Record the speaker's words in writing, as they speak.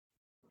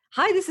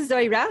Hi, this is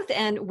Zoe Routh,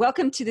 and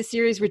welcome to the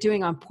series we're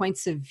doing on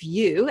points of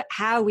view,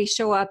 how we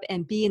show up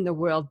and be in the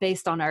world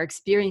based on our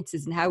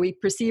experiences and how we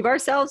perceive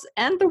ourselves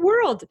and the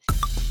world.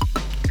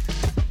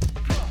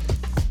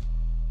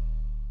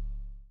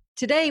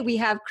 Today, we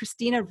have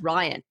Christina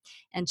Ryan,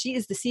 and she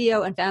is the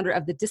CEO and founder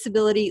of the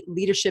Disability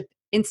Leadership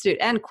Institute,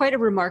 and quite a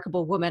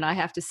remarkable woman, I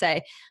have to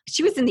say.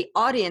 She was in the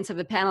audience of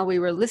the panel we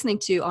were listening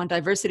to on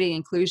diversity and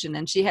inclusion,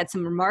 and she had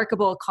some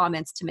remarkable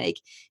comments to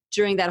make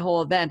during that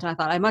whole event. And I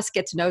thought, I must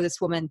get to know this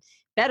woman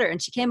better.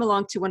 And she came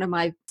along to one of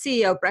my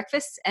CEO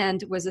breakfasts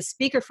and was a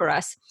speaker for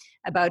us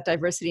about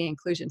diversity and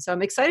inclusion. So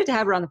I'm excited to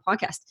have her on the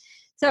podcast.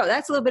 So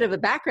that's a little bit of a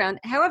background.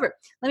 However,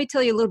 let me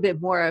tell you a little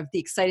bit more of the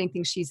exciting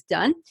things she's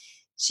done.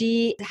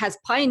 She has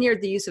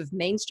pioneered the use of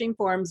mainstream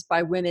forums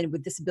by women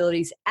with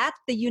disabilities at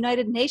the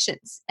United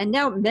Nations, and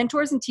now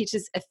mentors and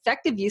teaches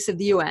effective use of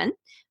the UN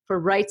for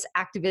rights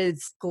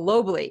activists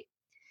globally,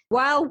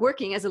 while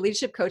working as a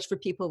leadership coach for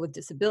people with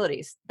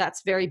disabilities.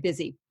 That's very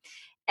busy.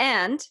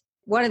 And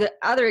one of the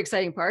other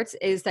exciting parts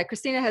is that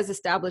Christina has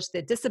established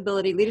the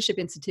Disability Leadership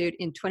Institute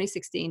in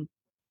 2016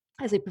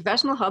 as a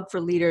professional hub for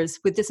leaders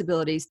with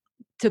disabilities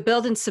to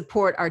build and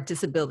support our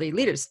disability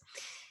leaders.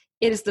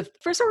 It is the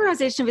first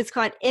organization of its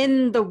kind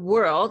in the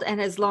world and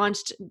has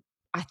launched,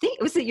 I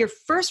think, was it your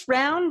first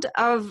round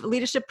of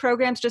leadership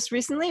programs just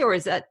recently, or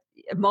is that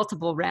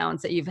multiple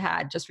rounds that you've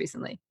had just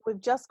recently? We've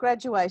just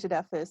graduated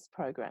our first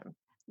program.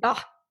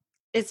 Oh,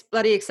 it's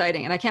bloody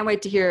exciting. And I can't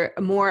wait to hear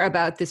more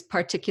about this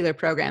particular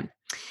program.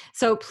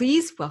 So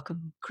please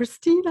welcome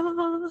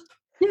Christina.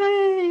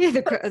 Yay!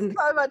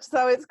 So much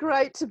so. It's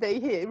great to be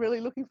here. Really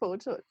looking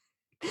forward to it.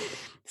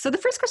 So the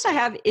first question I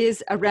have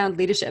is around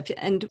leadership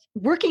and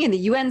working in the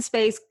UN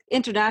space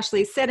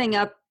internationally, setting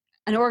up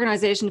an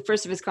organization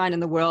first of its kind in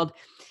the world.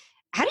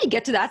 How do you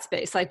get to that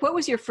space? Like, what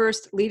was your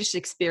first leadership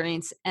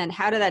experience and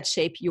how did that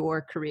shape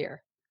your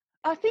career?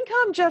 I think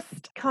I'm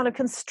just kind of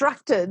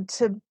constructed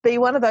to be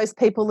one of those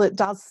people that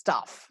does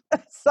stuff.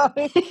 And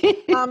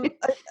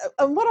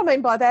what I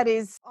mean by that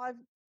is I've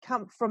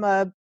come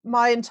from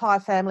my entire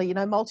family,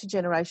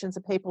 multi-generations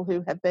of people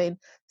who have been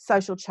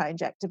social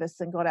change activists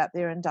and got out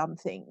there and done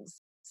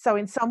things. So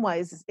in some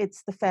ways,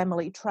 it's the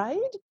family trade.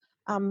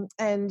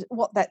 And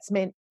what that's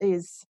meant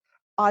is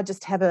I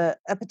just have a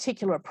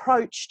particular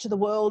approach to the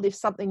world. If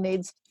something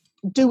needs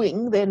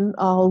doing, then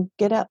I'll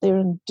get out there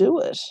and do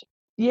it.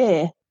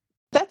 Yeah.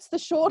 That's the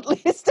short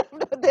list.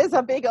 There's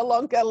a bigger,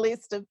 longer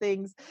list of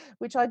things,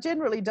 which I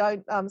generally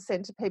don't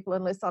send to people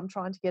unless I'm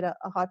trying to get a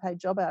high-paid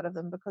job out of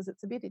them because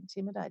it's a bit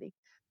intimidating.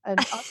 And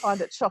I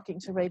find it shocking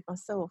to read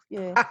myself,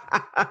 yeah.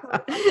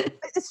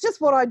 It's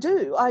just what I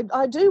do.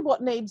 I do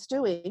what needs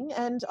doing,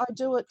 and I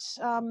do it,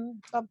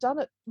 I've done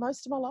it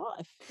most of my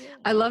life. Yeah.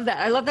 I love that.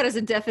 I love that as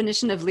a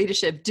definition of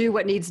leadership. Do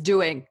what needs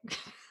doing.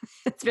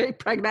 It's very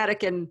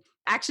pragmatic and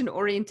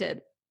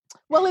action-oriented.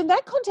 Well, in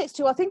that context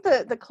too, I think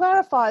the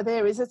clarifier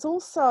there is it's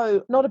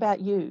also not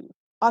about you.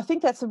 I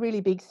think that's a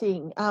really big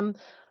thing.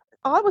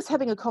 I was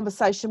having a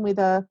conversation with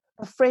a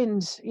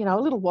friend, a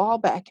little while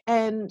back,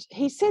 and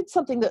he said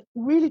something that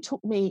really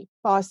took me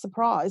by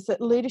surprise,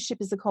 that leadership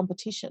is a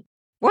competition.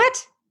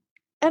 What?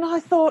 And I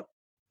thought,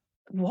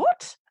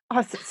 what?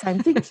 I said, same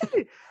thing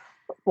too.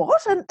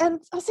 What? And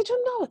I said to him,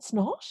 no, it's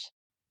not.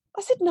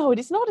 I said, no, it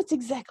is not. It's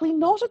exactly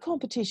not a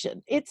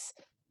competition. It's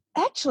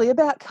actually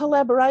about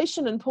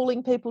collaboration and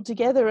pulling people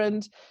together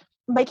and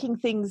making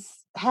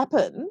things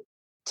happen,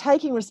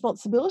 taking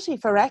responsibility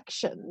for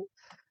action,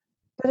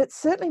 but it's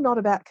certainly not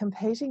about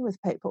competing with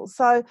people.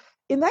 So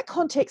in that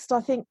context,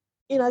 I think,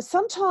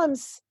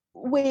 sometimes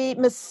we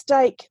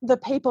mistake the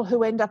people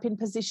who end up in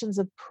positions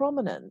of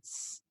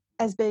prominence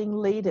as being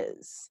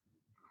leaders.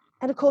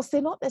 And of course,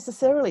 they're not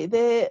necessarily.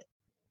 They're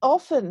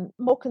often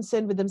more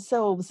concerned with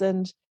themselves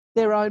and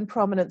their own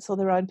prominence or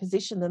their own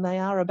position than they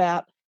are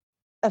about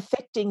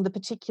affecting the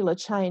particular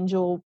change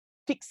or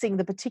fixing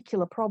the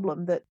particular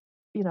problem that,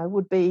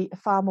 would be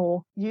far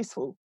more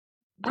useful.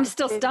 I'm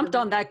still stumped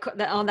on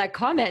that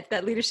comment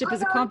that leadership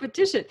is a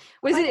competition.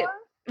 Was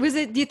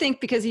it, do you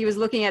think because he was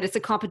looking at it's a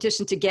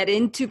competition to get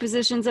into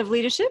positions of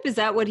leadership? Is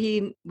that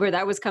where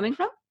that was coming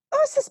from?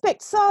 I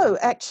suspect so,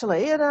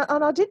 actually. And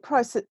I did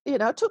process,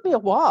 it took me a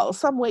while,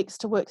 some weeks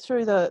to work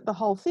through the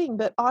whole thing,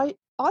 but I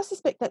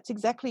suspect that's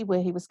exactly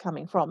where he was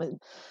coming from.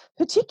 And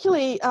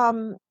particularly,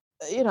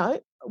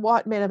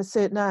 white men of a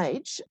certain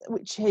age,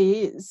 which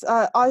he is,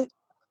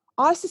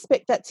 I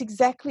suspect that's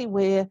exactly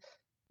where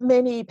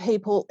many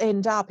people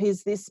end up,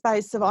 is this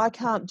space of I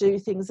can't do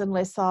things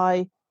unless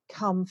I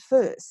come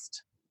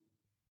first,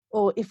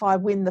 or if I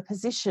win the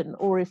position,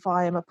 or if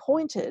I am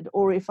appointed,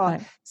 or if I...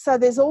 Right. So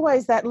there's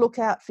always that look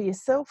out for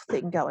yourself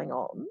thing going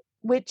on,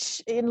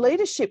 which in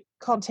leadership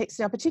context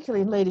now,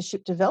 particularly in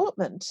leadership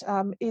development,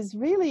 is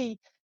really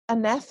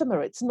anathema.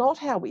 It's not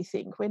how we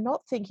think. We're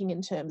not thinking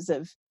in terms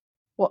of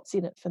what's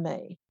in it for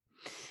me.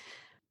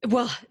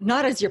 Well,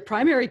 not as your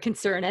primary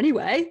concern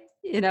anyway,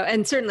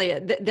 and certainly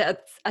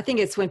I think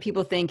it's when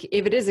people think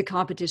if it is a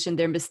competition,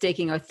 they're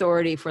mistaking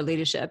authority for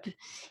leadership.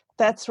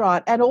 That's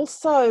right. And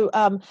also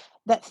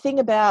that thing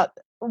about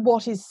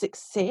what is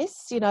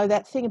success. You know,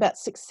 that thing about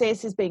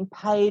success is being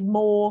paid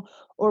more,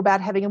 or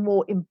about having a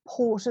more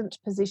important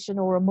position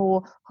or a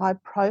more high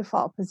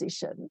profile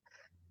position.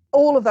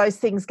 All of those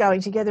things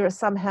going together are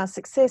somehow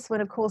success,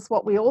 when of course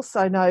what we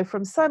also know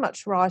from so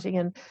much writing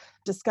and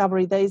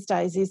discovery these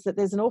days is that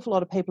there's an awful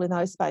lot of people in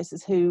those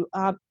spaces who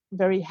aren't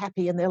very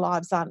happy and their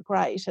lives aren't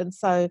great. And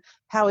so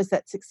how is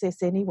that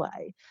success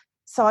anyway?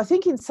 So I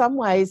think in some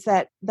ways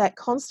that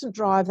constant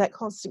drive, that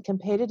constant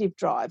competitive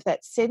drive,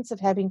 that sense of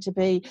having to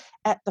be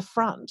at the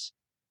front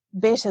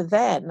better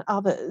than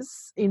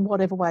others in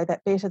whatever way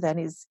that better than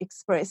is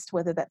expressed,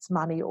 whether that's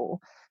money or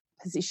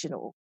position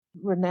or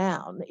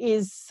renown,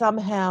 is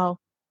somehow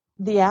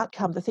the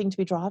outcome, the thing to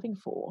be driving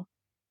for,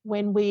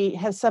 when we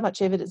have so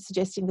much evidence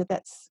suggesting that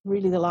that's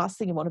really the last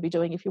thing you want to be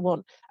doing if you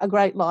want a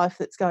great life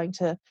that's going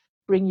to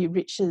bring you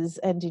riches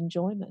and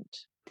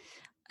enjoyment.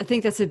 I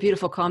think that's a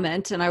beautiful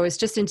comment. And I was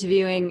just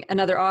interviewing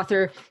another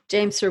author,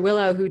 James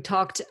Cerwillo, who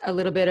talked a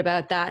little bit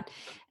about that.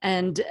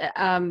 And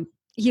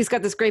he's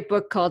got this great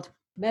book called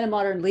Men of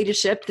Modern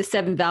Leadership, The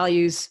Seven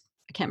Values.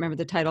 I can't remember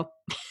the title,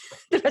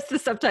 the rest of the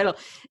subtitle.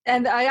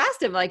 And I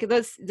asked him, like,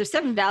 there's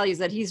 7 values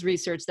that he's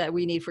researched that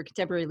we need for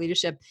contemporary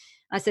leadership.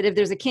 I said, if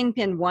there's a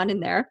kingpin one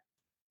in there,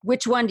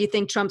 which one do you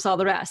think trumps all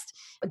the rest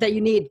that you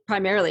need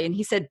primarily? And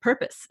he said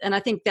purpose. And I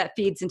think that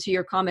feeds into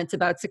your comments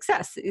about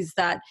success, is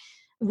that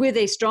with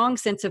a strong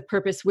sense of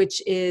purpose, which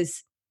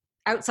is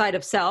outside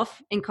of self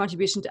in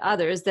contribution to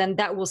others, then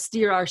that will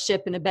steer our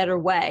ship in a better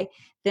way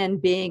than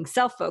being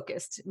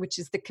self-focused, which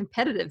is the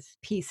competitive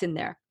piece in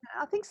there.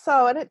 I think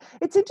so. And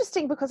it's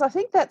interesting because I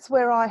think that's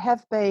where I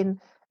have been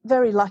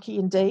very lucky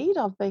indeed.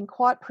 I've been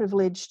quite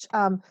privileged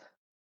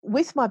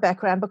with my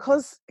background,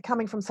 because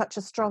coming from such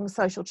a strong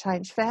social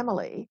change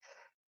family,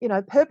 you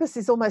know, purpose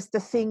is almost the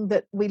thing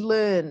that we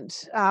learned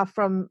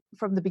from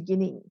the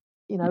beginning.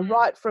 You know,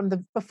 right from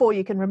before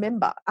you can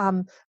remember,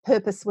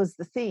 purpose was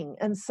the thing.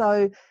 And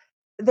so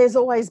there's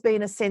always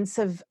been a sense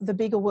of the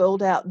bigger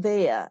world out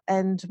there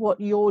and what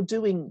you're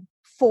doing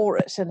for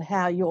it and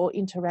how you're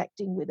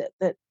interacting with it,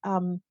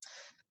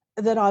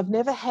 that I've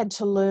never had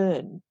to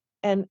learn.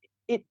 And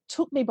it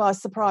took me by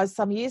surprise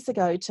some years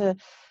ago to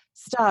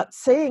start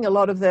seeing a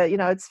lot of the, you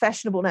know, it's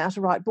fashionable now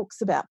to write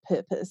books about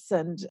purpose.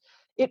 And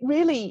it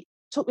really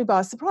took me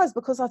by surprise,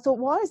 because I thought,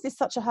 why is this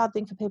such a hard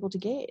thing for people to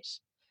get?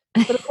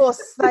 But of course,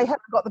 they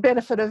haven't got the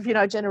benefit of, you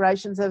know,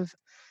 generations of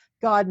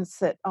guidance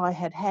that I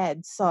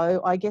had.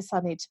 So I guess I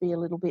need to be a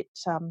little bit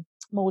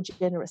more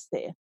generous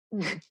there.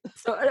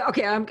 So,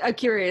 okay, I'm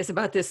curious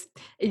about this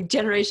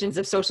generations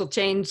of social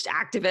change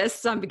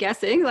activists, I'm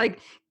guessing.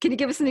 Like, can you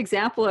give us an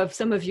example of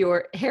some of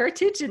your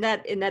heritage in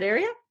that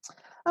area?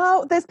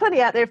 Oh, there's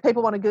plenty out there. If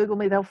people want to Google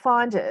me, they'll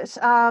find it.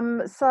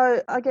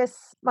 So I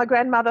guess my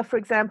grandmother, for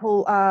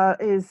example,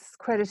 is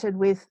credited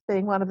with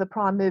being one of the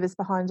prime movers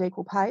behind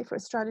equal pay for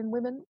Australian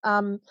women.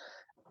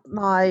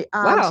 My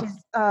aunt,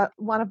 Wow.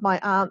 one of my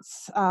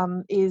aunts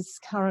is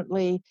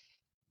currently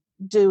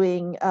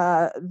doing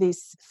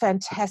this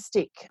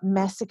fantastic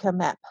massacre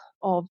map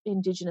of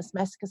Indigenous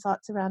massacre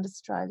sites around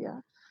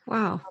Australia.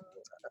 Wow.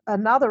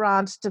 Another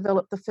aunt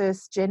developed the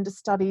first gender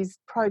studies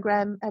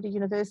program at a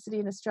university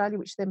in Australia,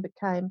 which then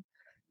became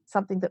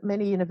something that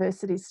many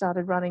universities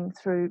started running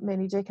through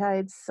many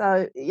decades.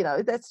 So, you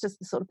know, that's just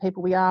the sort of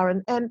people we are.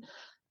 And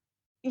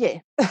yeah,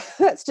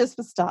 that's just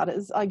for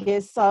starters, I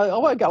guess. So I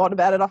won't go on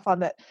about it. I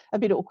find that a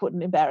bit awkward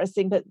and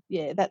embarrassing. But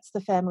yeah, that's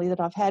the family that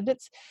I've had.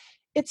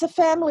 It's a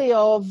family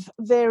of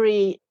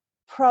very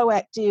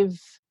proactive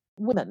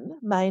women,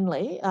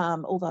 mainly,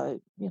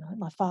 although, you know,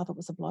 my father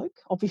was a bloke,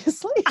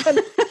 obviously.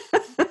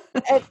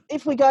 And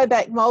if we go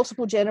back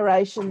multiple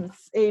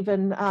generations,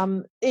 even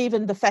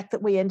the fact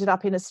that we ended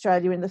up in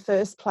Australia in the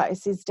first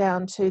place is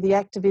down to the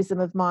activism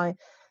of my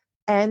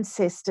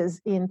ancestors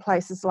in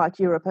places like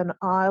Europe and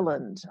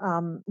Ireland,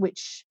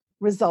 which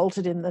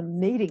resulted in them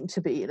needing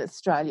to be in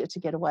Australia to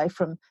get away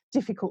from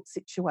difficult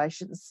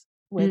situations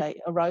where they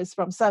arose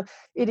from. So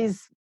it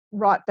is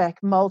right back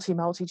multi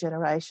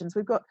generations.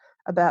 We've got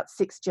about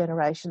 6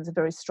 generations of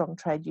very strong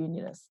trade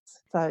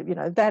unionists. So, you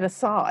know, that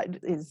aside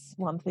is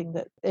one thing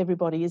that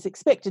everybody is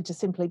expected to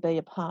simply be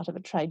a part of a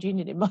trade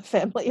union in my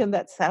family, and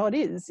that's how it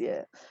is,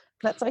 yeah.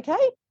 That's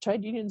okay.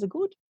 Trade unions are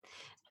good.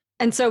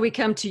 And so we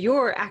come to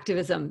your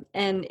activism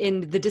and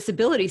in the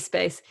disability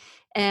space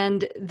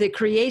and the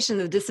creation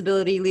of the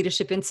Disability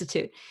Leadership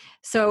Institute.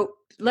 So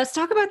let's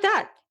talk about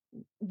that.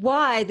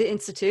 Why the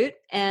Institute,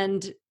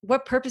 and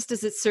what purpose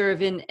does it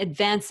serve in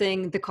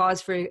advancing the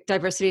cause for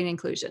diversity and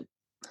inclusion?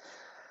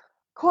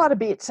 Quite a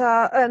bit,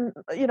 and,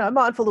 you know,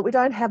 mindful that we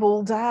don't have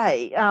all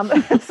day.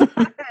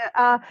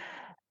 Uh,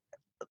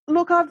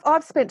 Look,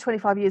 I've spent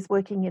 25 years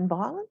working in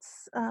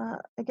violence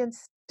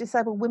against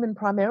disabled women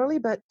primarily,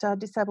 but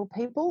disabled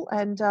people,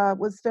 and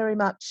was very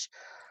much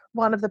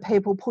one of the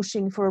people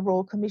pushing for a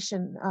Royal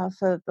Commission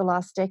for the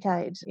last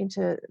decade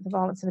into the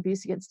violence and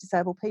abuse against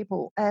disabled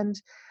people.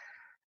 And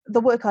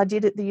the work I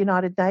did at the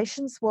United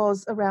Nations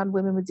was around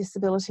women with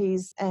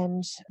disabilities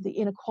and the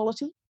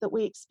inequality that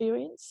we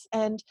experience.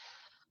 And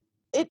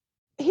it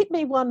hit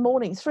me one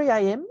morning, 3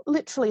 a.m.,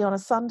 literally on a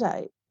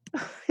Sunday.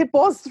 It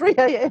was 3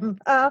 a.m.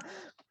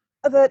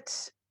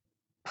 That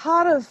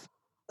part of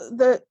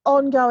the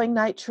ongoing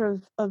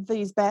nature of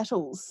these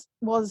battles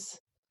was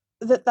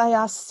that they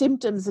are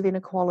symptoms of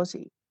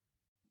inequality.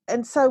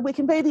 And so we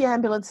can be the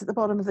ambulance at the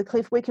bottom of the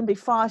cliff. We can be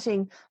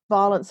fighting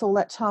violence all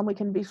that time. We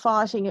can be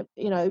fighting,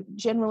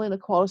 general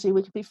inequality.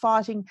 We can be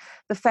fighting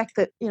the fact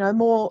that,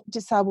 more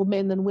disabled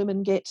men than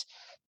women get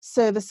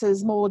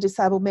services, more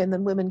disabled men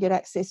than women get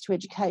access to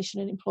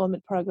education and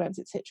employment programs,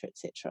 et cetera, et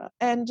cetera.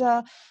 And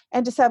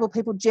disabled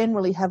people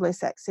generally have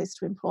less access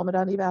to employment.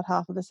 Only about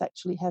half of us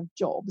actually have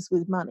jobs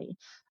with money.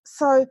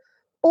 So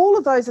all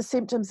of those are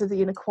symptoms of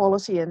the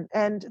inequality,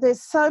 and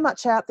there's so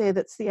much out there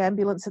that's the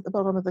ambulance at the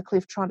bottom of the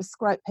cliff trying to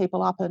scrape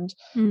people up and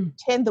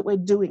pretend that we're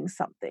doing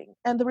something.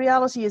 And the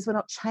reality is we're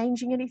not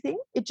changing anything.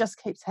 It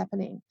just keeps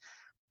happening.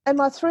 And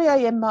my 3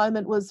 a.m.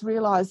 moment was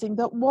realising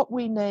that what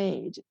we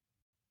need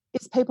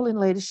is people in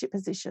leadership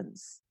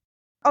positions.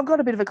 I've got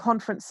a bit of a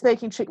conference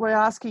speaking trick where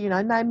I ask you,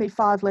 name me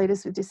 5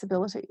 leaders with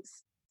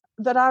disabilities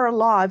that are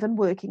alive and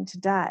working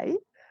today,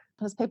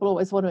 because people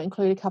always want to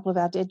include a couple of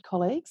our dead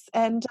colleagues.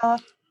 And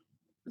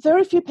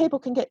very few people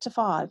can get to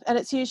 5, and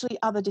it's usually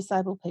other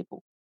disabled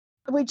people.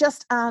 We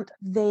just aren't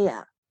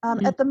there.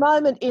 At the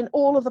moment, in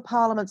all of the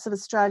parliaments of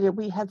Australia,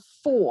 we have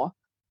 4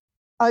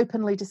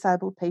 openly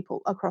disabled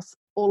people across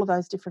all of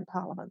those different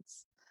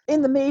parliaments.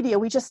 In the media,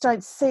 we just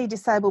don't see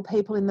disabled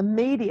people in the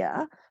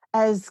media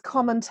as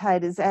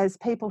commentators, as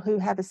people who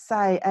have a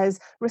say,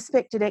 as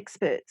respected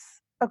experts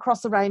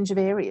across a range of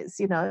areas,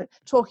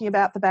 talking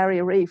about the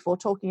barrier reef or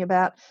talking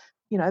about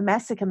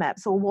massacre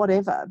maps or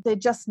whatever. They're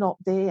just not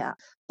there.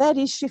 That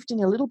is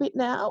shifting a little bit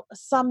now.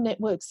 Some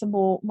networks are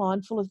more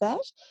mindful of that.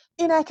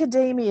 In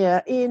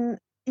academia, in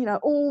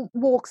all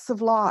walks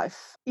of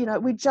life,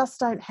 we just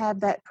don't have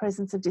that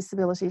presence of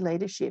disability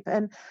leadership.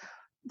 And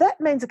that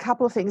means a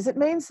couple of things. It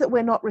means that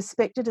we're not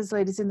respected as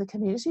leaders in the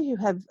community who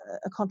have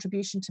a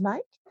contribution to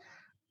make.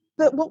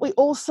 But what we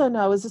also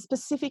know is a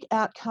specific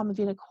outcome of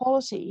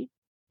inequality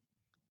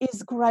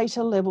is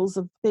greater levels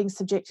of being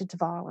subjected to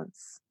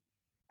violence.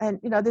 And,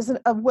 there's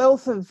a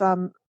wealth of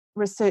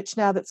research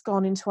now that's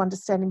gone into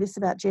understanding this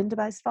about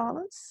gender-based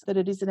violence, that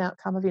it is an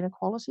outcome of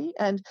inequality.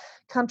 And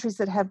countries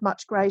that have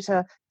much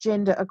greater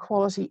gender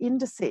equality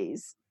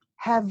indices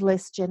have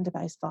less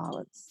gender-based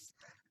violence.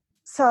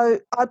 So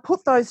I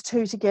put those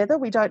two together.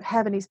 We don't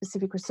have any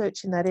specific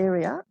research in that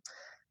area.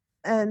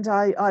 And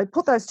I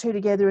put those two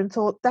together and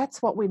thought,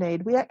 that's what we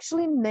need. We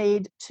actually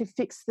need to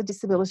fix the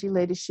disability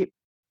leadership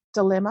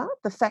dilemma,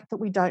 the fact that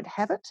we don't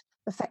have it,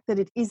 the fact that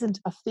it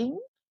isn't a thing.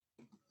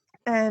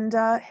 And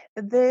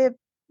there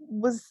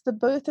was the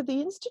birth of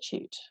the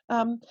Institute.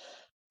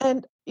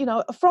 And,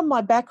 from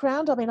my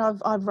background, I mean,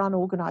 I've run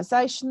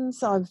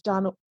organisations, I've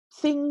done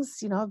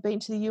things, I've been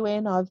to the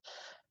UN, I've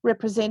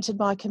represented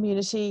my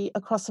community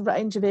across a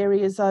range of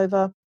areas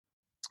over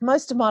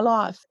most of my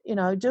life,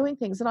 doing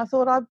things. And I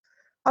thought,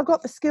 I've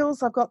got the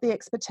skills, I've got the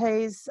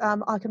expertise,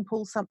 I can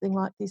pull something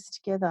like this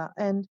together.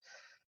 And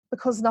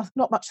because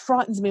not much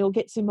frightens me or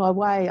gets in my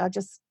way, I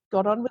just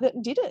got on with it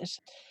and did it.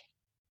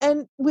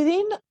 And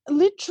within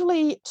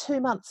literally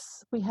 2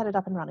 months, we had it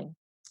up and running.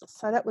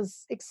 So that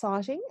was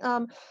exciting.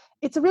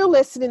 It's a real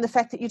lesson in the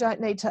fact that you don't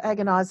need to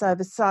agonise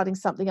over starting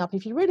something up.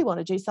 If you really want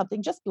to do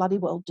something, just bloody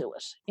well do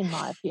it, in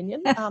my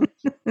opinion.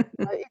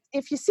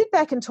 If you sit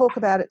back and talk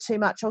about it too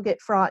much or get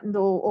frightened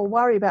or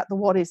worry about the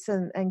what ifs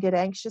and get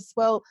anxious,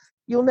 well,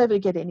 you'll never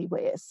get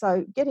anywhere.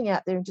 So getting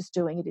out there and just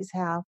doing it is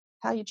how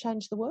you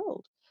change the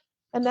world.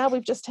 And now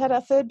we've just had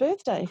our 3rd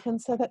birthday,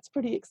 and so that's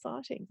pretty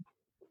exciting.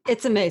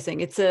 It's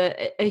amazing. It's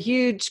a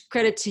huge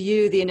credit to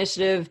you, the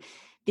initiative,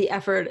 the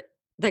effort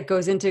that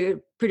goes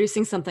into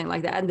producing something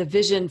like that, and the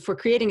vision for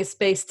creating a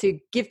space to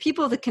give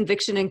people the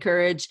conviction and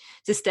courage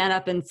to stand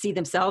up and see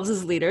themselves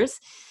as leaders.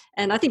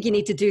 And I think you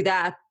need to do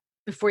that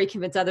before you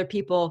convince other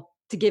people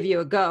to give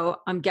you a go,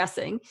 I'm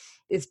guessing,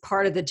 is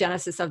part of the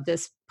genesis of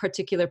this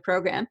particular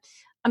program.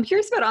 I'm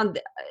curious about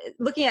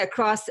looking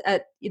across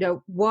at,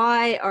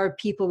 why are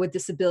people with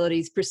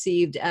disabilities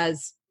perceived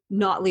as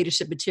not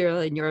leadership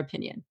material in your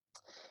opinion?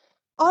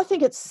 I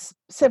think it's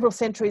several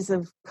centuries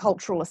of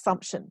cultural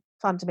assumption,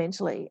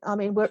 fundamentally. I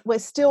mean, we're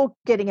still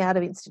getting out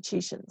of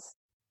institutions.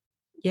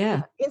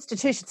 Yeah.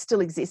 Institutions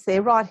still exist.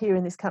 They're right here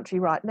in this country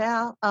right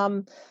now.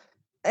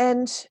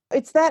 And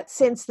it's that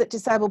sense that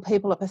disabled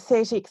people are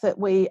pathetic, that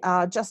we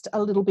are just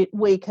a little bit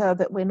weaker,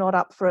 that we're not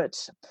up for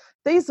it.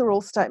 These are all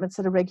statements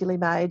that are regularly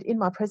made in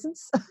my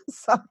presence.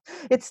 So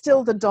it's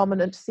still the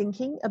dominant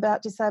thinking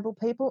about disabled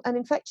people. And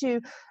in fact,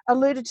 you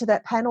alluded to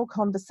that panel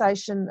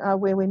conversation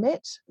where we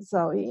met,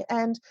 Zoe,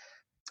 and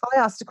I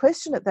asked a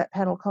question at that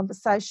panel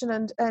conversation,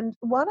 and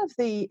one of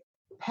the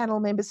panel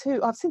members,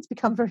 who I've since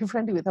become very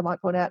friendly with, I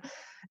might point out,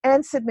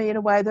 answered me in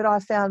a way that I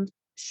found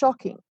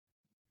shocking,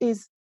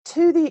 is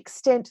to the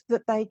extent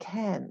that they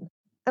can.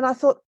 And I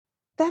thought,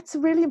 that's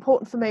really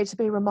important for me to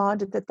be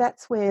reminded that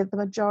that's where the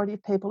majority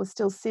of people are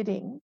still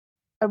sitting,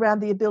 around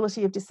the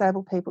ability of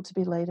disabled people to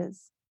be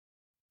leaders.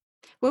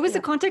 What was the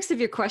context of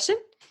your question?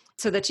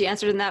 so that she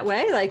answered in that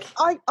way? Like,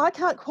 I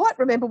can't quite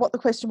remember what the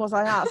question was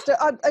I asked.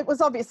 It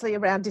was obviously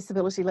around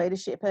disability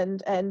leadership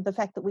and the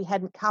fact that we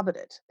hadn't covered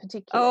it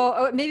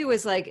particularly. maybe it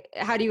was like,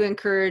 how do you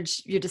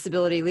encourage your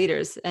disability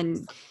leaders?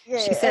 And she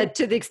Yeah, and said,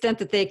 to the extent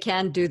that they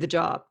can do the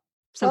job,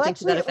 well, something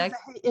to actually, that effect.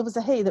 it was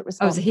a he that Oh, it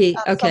was a responded. he. So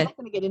I'm Okay. not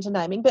going to get into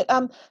naming, but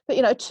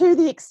to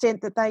the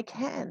extent that they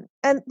can,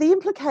 and the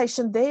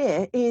implication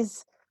there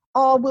is,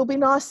 oh, we'll be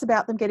nice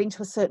about them getting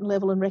to a certain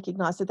level and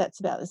recognise that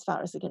that's about as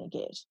far as they're going to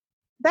get.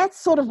 That's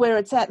sort of where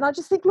it's at, and I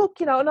just think, look,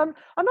 and I'm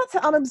not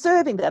saying I'm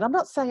observing that. I'm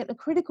not saying it in a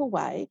critical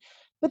way,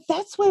 but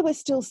that's where we're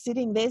still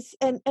sitting.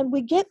 And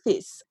we get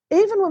this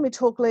even when we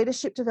talk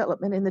leadership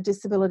development in the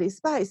disability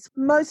space.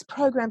 Most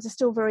programs are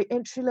still very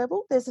entry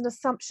level. There's an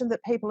assumption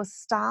that people are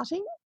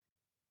starting.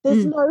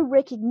 There's no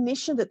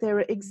recognition that there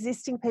are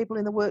existing people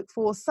in the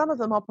workforce, some of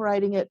them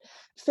operating at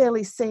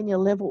fairly senior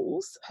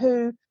levels,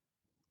 who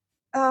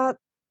are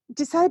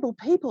disabled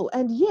people,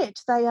 and yet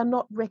they are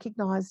not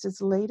recognised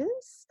as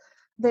leaders.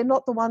 They're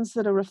not the ones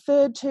that are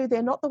referred to.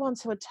 They're not the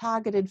ones who are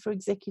targeted for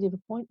executive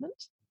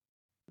appointment.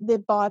 They're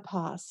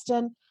bypassed.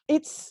 And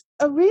it's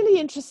a really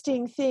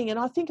interesting thing. And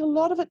I think a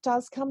lot of it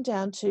does come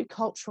down to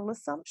cultural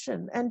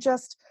assumption and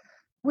just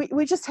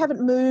we just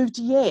haven't moved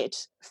yet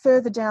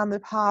further down the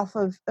path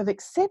of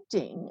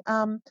accepting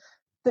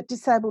that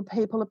disabled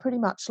people are pretty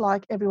much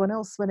like everyone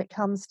else when it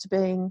comes to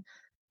being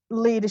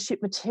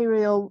leadership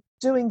material,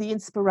 doing the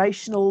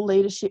inspirational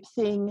leadership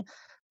thing,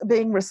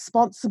 being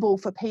responsible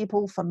for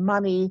people, for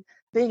money,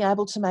 being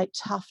able to make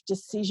tough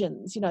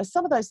decisions.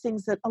 Some of those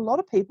things that a lot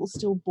of people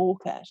still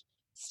balk at,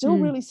 still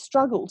really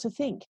struggle to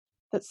think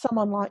that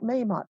someone like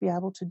me might be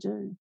able to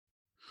do.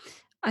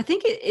 I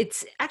think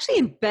it's actually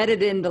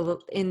embedded in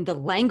the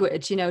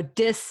language,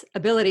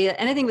 disability.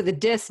 Anything with a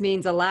dis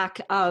means a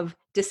lack of,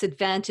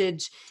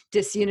 disadvantage,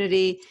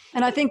 disunity.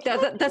 And I think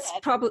that's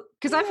probably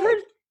because I've heard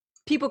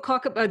people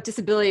talk about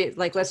disability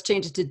like, let's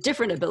change it to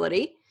different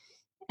ability.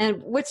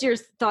 And what's your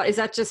thought? Is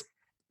that just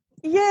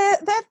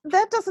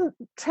that doesn't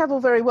travel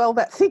very well,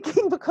 that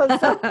thinking, because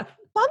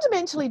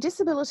fundamentally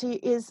disability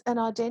is an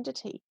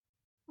identity.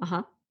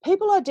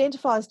 People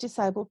identify as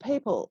disabled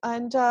people,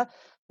 and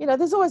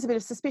there's always a bit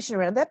of suspicion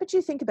around that, but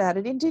you think about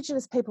it,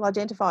 Indigenous people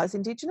identify as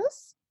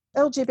Indigenous,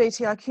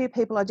 LGBTIQ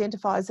people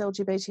identify as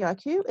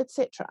LGBTIQ,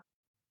 etc.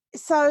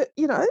 So,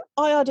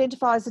 I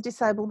identify as a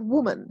disabled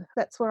woman.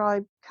 That's where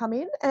I come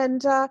in.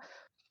 And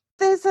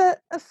there's a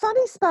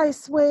funny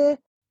space where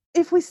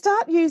if we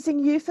start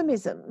using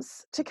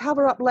euphemisms to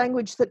cover up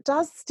language that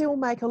does still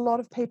make a lot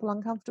of people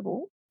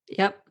uncomfortable,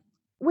 Yep.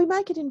 we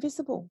make it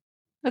invisible.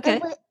 Okay.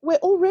 And we're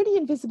already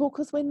invisible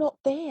because we're not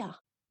there.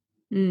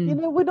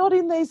 We're not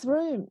in these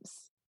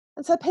rooms.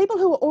 And so people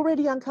who are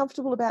already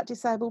uncomfortable about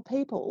disabled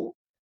people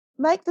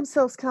make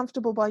themselves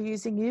comfortable by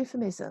using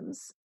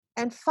euphemisms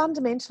and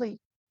fundamentally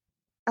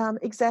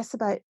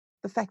exacerbate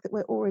the fact that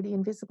we're already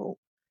invisible.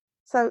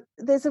 So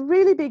there's a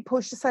really big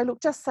push to say,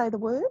 look, just say the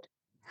word.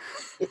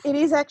 It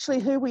is actually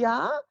who we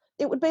are.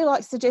 It would be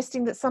like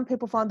suggesting that some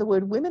people find the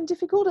word women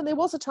difficult, and there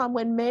was a time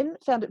when men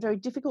found it very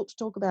difficult to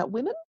talk about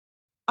women,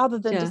 other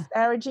than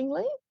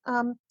disparagingly.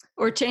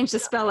 Or change the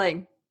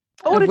spelling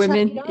or of to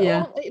women.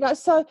 change,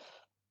 so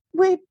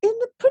we're in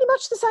pretty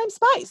much the same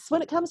space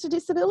when it comes to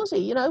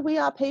disability. We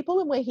are people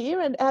and we're here,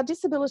 and our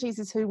disabilities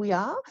is who we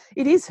are.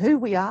 It is who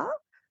we are.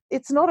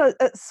 It's not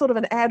a sort of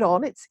an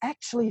add-on. It's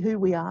actually who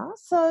we are.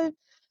 So,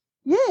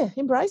 yeah,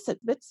 embrace it.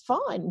 That's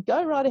fine.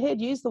 Go right ahead.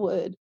 Use the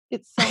word.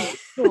 It's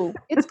cool.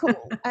 It's cool.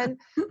 And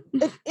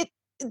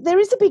there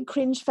is a big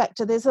cringe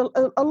factor. There's a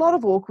lot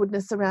of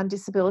awkwardness around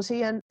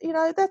disability, and,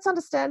 that's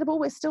understandable.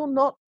 We're still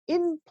not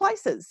in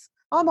places.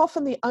 I'm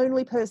often the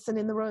only person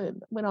in the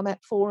room when I'm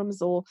at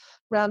forums or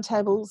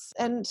roundtables,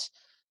 and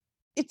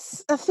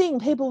it's a thing.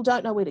 People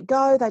don't know where to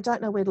go. They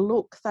don't know where to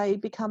look. They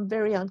become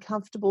very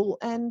uncomfortable,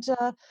 and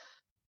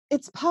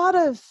it's part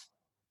of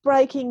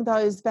breaking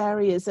those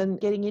barriers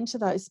and getting into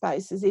those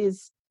spaces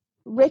is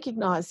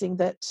recognising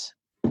that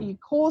you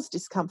cause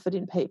discomfort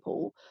in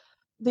people.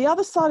 The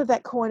other side of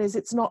that coin is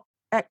it's not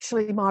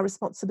actually my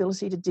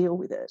responsibility to deal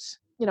with it.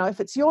 If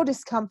it's your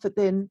discomfort,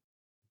 then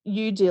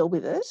you deal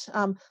with it,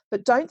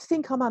 but don't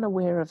think I'm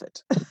unaware of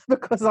it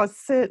because I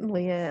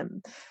certainly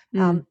am.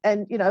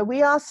 And,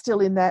 we are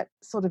still in that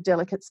sort of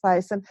delicate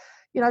space. And,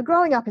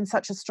 growing up in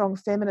such a strong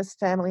feminist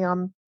family,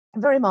 I'm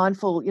very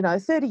mindful,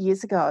 30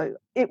 years ago,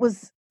 it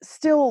was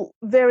still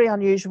very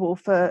unusual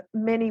for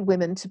many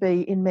women to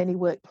be in many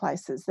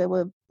workplaces. There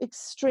were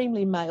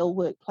extremely male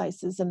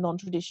workplaces and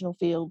non-traditional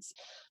fields.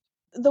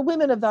 The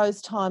women of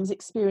those times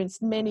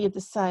experienced many of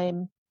the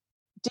same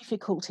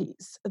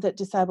difficulties that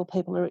disabled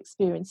people are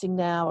experiencing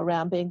now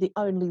around being the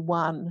only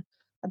one,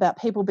 about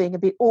people being a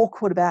bit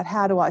awkward about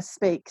how do I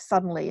speak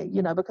suddenly,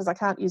 because I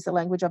can't use the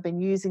language I've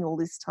been using all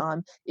this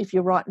time if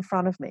you're right in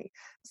front of me.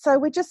 So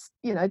we're just,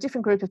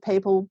 different group of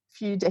people,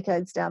 few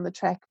decades down the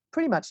track,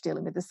 pretty much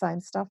dealing with the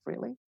same stuff,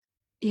 really.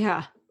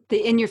 Yeah.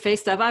 The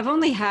in-your-face stuff. I've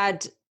only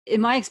had,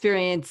 in my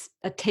experience,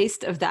 a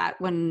taste of that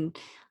when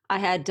I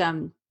had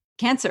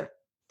cancer.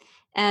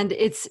 And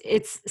it's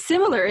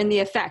similar in the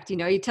effect.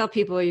 You tell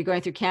people you're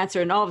going through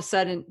cancer, and all of a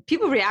sudden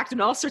people react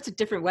in all sorts of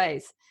different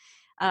ways.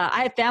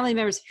 I have family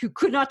members who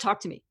could not talk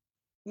to me.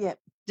 Yeah.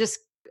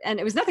 And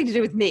it was nothing to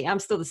do with me. I'm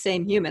still the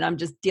same human. I'm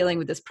just dealing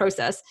with this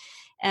process.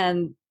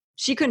 And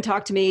she couldn't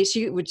talk to me.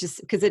 She would just,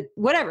 because it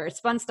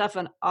spun stuff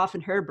off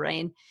in her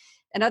brain,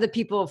 and other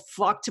people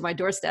flocked to my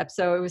doorstep.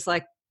 So it was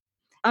like,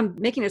 I'm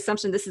making an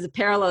assumption this is a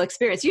parallel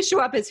experience. You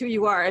show up as who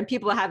you are, and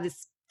people have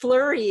this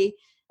flurry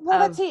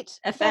of effects.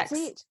 That's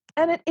it.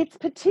 And it's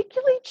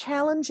particularly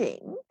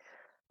challenging.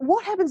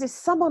 What happens is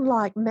someone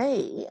like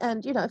me,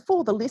 and,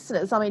 for the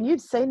listeners, I mean, you've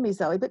seen me,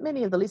 Zoe, but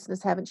many of the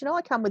listeners haven't.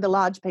 I come with a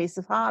large piece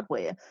of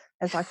hardware,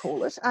 as I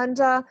call it. And,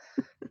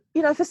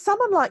 for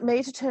someone like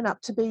me to turn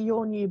up to be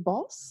your new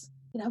boss,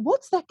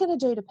 what's that going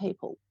to do to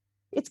people?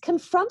 It's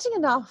confronting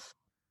enough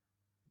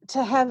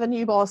to have a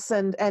new boss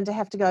and to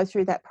have to go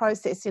through that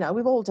process.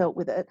 We've all dealt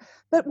with it.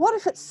 But what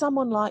if it's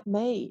someone like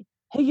me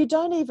who you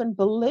don't even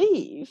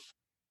believe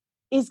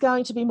is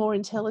going to be more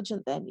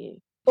intelligent than you,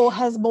 or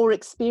has more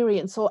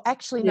experience, or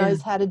actually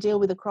knows how to deal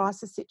with a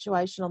crisis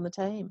situation on the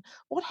team?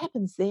 What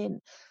happens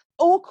then?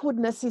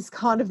 Awkwardness is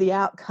kind of the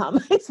outcome.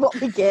 It's what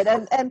we get.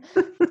 And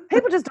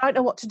people just don't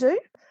know what to do.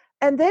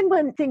 And then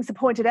when things are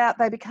pointed out,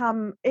 they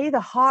become either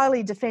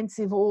highly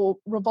defensive or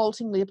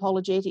revoltingly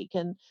apologetic.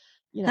 And,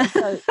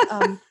 so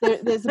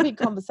there's a big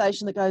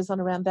conversation that goes on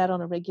around that on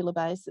a regular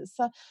basis.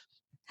 So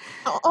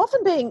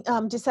often being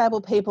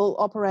disabled people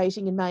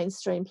operating in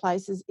mainstream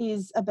places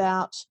is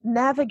about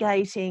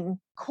navigating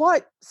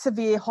quite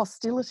severe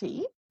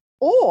hostility,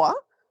 or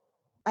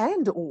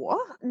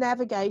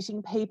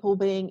navigating people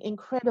being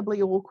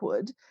incredibly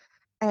awkward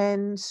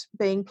and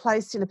being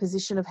placed in a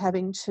position of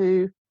having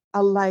to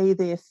allay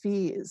their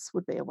fears,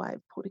 would be a way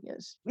of putting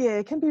it. Yeah,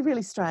 it can be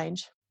really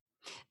strange.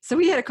 So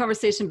we had a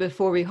conversation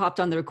before we hopped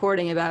on the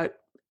recording about,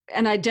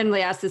 and I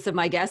generally ask this of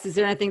my guests, is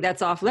there anything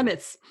that's off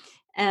limits?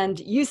 And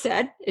you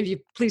said, if you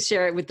please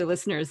share it with the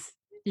listeners,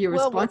 your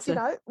response.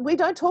 We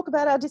don't talk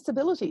about our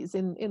disabilities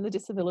in the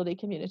disability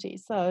community.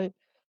 So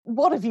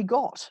what have you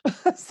got?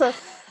 So,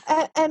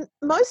 and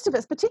most of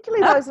us,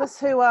 particularly those of us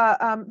who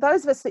are,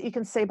 those of us that you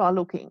can see by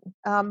looking,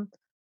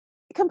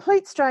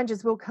 complete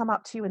strangers will come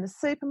up to you in the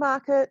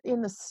supermarket,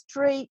 in the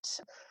street,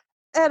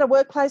 at a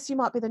workplace. You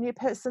might be the new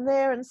person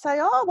there and say,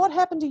 "Oh, what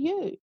happened to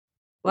you?"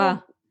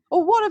 Wow.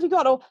 Or what have you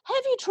got? Or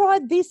have you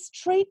tried this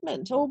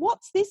treatment? Or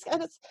what's this?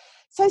 And it's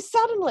so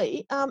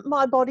suddenly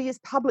my body is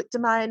public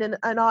domain,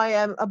 and I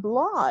am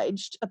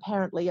obliged,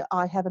 apparently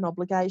I have an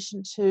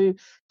obligation to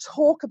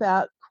talk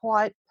about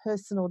quite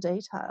personal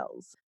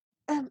details.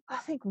 And I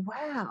think,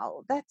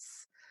 wow,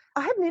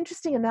 I had an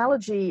interesting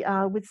analogy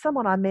with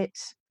someone I met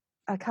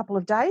a couple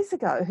of days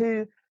ago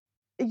who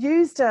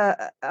used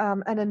an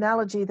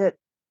analogy that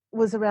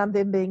was around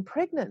them being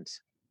pregnant,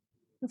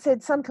 and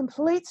said some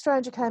complete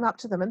stranger came up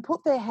to them and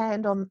put their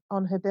hand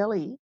on her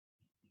belly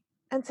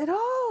and said,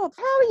 "Oh,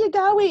 how are you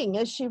going?"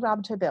 as she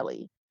rubbed her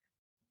belly.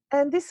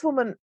 And this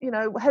woman,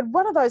 had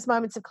one of those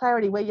moments of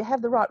clarity where you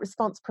have the right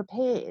response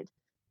prepared,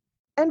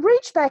 and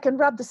reached back and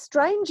rubbed the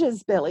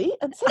stranger's belly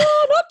and said,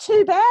 "Oh, not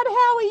too bad.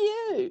 How are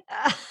you?"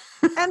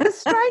 And the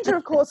stranger,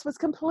 of course, was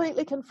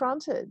completely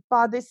confronted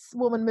by this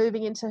woman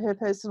moving into her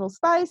personal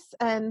space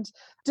and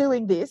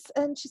doing this.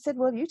 And she said,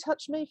 "Well, you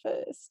touched me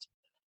first."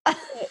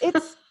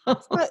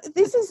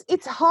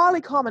 It's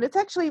highly common. It's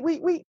actually,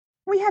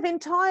 we have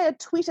entire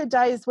Twitter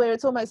days where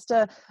it's almost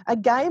a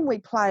game we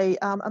play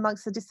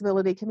amongst the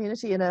disability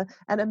community, and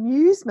an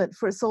amusement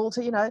for us all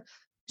to,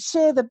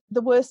 share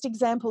the worst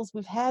examples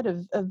we've had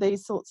of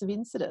these sorts of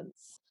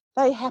incidents.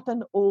 They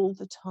happen all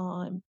the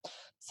time.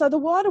 So the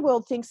wider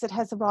world thinks it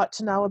has a right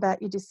to know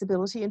about your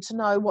disability and to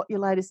know what your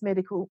latest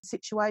medical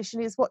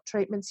situation is, what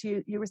treatments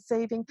you're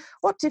receiving,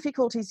 what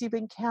difficulties you've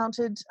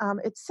encountered,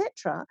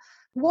 etc.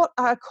 What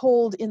are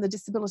called in the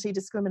Disability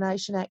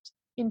Discrimination Act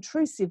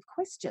intrusive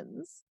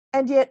questions.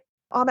 And yet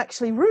I'm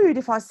actually rude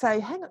if I say,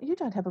 "Hang on, you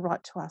don't have a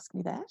right to ask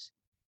me that."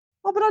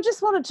 "Oh, but I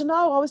just wanted to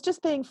know. I was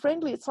just being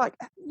friendly." It's like,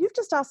 you've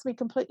just asked me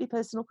completely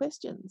personal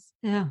questions.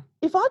 Yeah.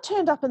 If I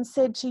turned up and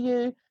said to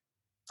you,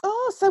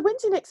 "Oh, so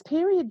when's your next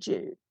period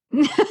due?"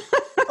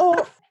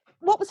 Or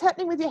 "What was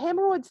happening with your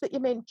hemorrhoids that you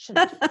mentioned?"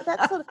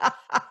 That sort of,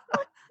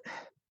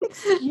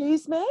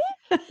 excuse me?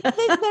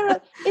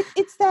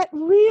 It's that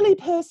really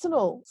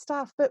personal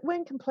stuff. But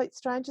when complete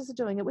strangers are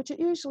doing it, which it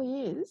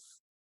usually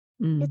is,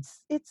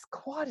 it's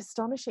quite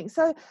astonishing.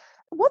 So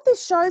what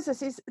this shows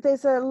us is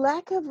there's a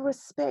lack of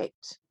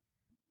respect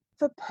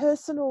for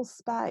personal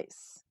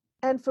space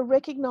and for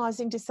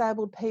recognising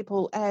disabled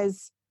people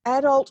as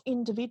adult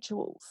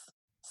individuals.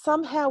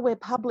 Somehow we're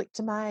public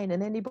domain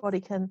and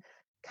anybody can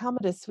come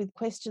at us with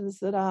questions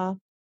that are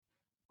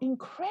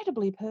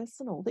incredibly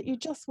personal that you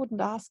just wouldn't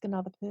ask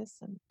another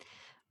person.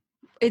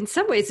 In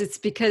some ways, it's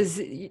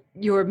because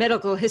your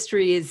medical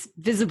history is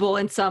visible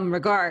in some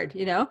regard,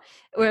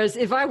 whereas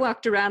if I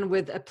walked around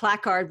with a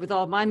placard with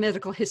all my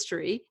medical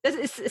history,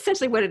 that's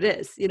essentially what it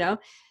is.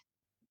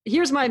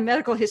 Here's my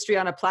medical history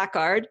on a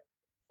placard,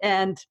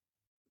 and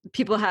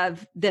people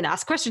have then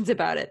asked questions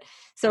about it.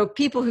 So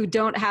people who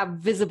don't have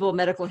visible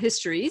medical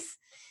histories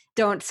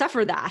don't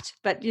suffer that.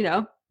 But,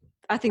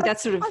 I think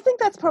that's sort of... I think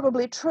that's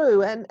probably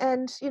true. And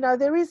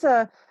there is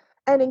an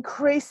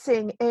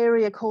increasing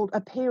area called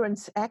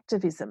appearance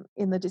activism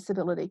in the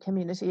disability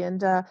community.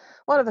 And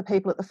one of the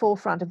people at the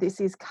forefront of this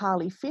is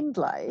Carly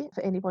Findlay,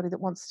 for anybody that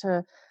wants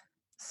to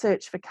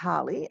search for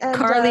Carly. And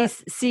Carly,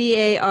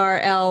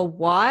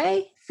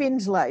 Carly.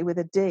 Findlay with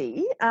a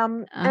D.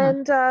 Uh-huh.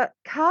 And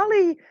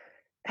Carly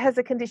has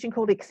a condition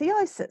called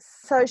ichthyosis.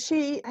 So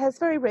she has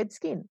very red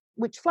skin,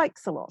 which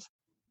flakes a lot.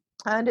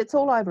 And it's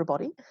all over her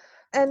body.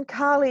 And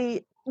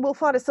Carly will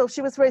find herself,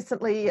 she was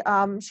recently,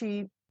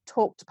 she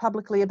talked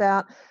publicly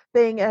about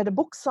being at a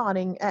book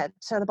signing at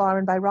the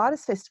Byron Bay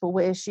Writers Festival,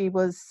 where she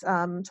was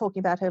talking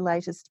about her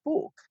latest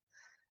book.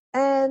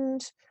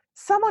 And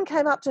someone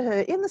came up to her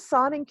in the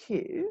signing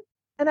queue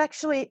and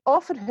actually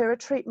offered her a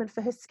treatment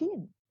for her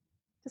skin,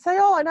 to say,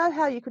 oh, I know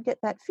how you could get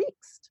that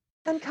fixed.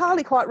 And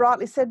Carly quite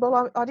rightly said,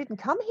 well, I didn't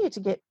come here to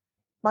get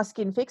my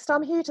skin fixed.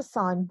 I'm here to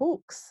sign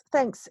books.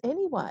 Thanks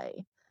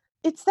anyway.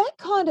 It's that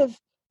kind of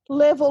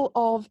level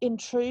of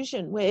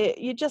intrusion where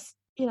you just,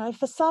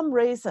 for some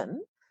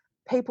reason,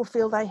 people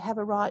feel they have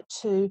a right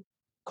to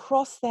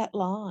cross that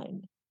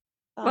line.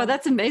 Well,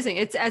 that's amazing.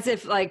 It's as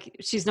if like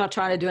she's not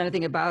trying to do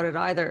anything about it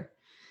either.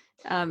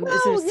 Is there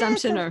Well,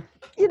 assumption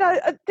yes,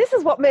 or... this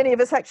is what many of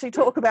us actually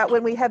talk about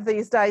when we have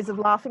these days of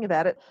laughing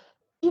about it.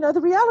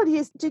 The reality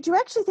is, did you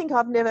actually think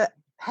I've never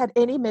had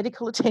any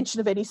medical attention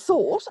of any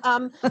sort?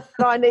 That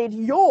I need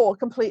your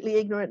completely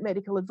ignorant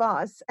medical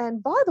advice.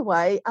 And by the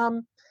way,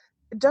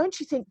 don't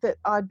you think that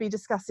I'd be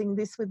discussing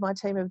this with my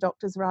team of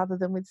doctors rather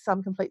than with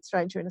some complete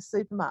stranger in a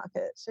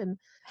supermarket? And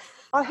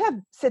I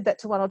have said that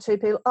to one or two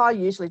people. I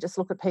usually just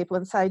look at people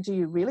and say, do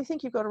you really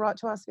think you've got a right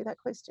to ask me that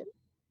question?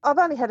 I've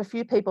only had a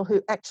few people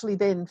who actually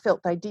then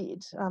felt they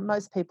did.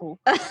 Most people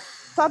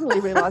suddenly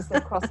realise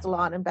they've crossed a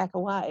line and back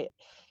away.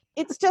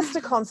 It's just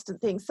a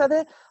constant thing. So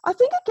I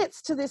think it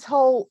gets to this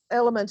whole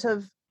element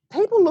of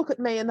people look at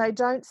me and they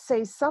don't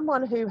see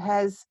someone who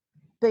has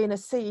been a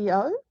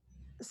CEO,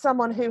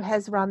 someone who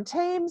has run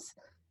teams,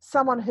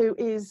 someone who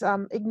is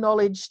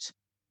acknowledged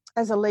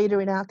as a leader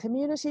in our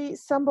community,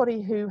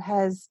 somebody who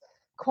has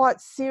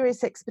quite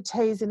serious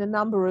expertise in a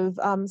number of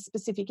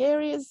specific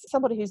areas,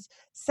 somebody who's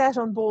sat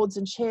on boards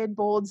and chaired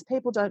boards.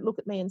 People don't look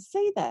at me and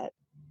see that.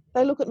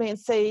 They look at me and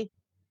see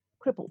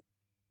cripple.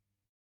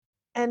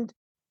 And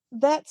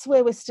that's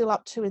where we're still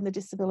up to in the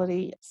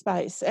disability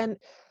space. And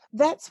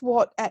that's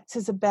what acts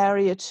as a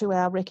barrier to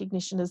our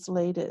recognition as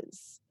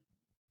leaders.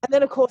 And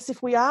then, of course,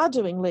 if we are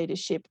doing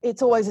leadership,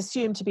 it's always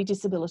assumed to be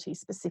disability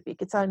specific.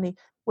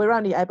 We're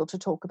only able to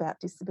talk about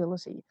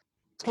disability,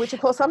 which, of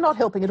course, I'm not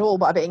helping at all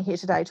by being here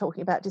today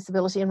talking about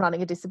disability and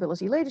running a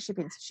disability leadership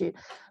institute.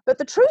 But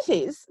the truth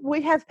is,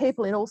 we have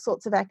people in all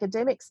sorts of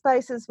academic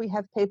spaces. We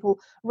have people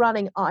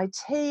running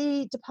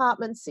IT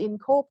departments in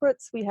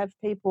corporates. We have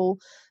people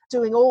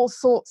doing all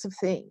sorts of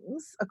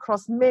things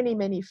across many,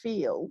 many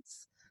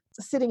fields,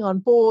 sitting on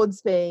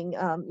boards, being,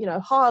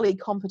 highly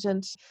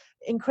competent,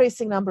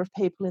 increasing number of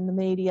people in the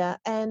media.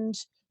 And,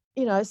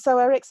 so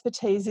our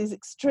expertise is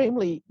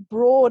extremely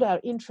broad. Our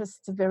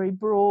interests are very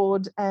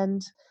broad.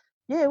 And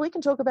yeah, we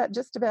can talk about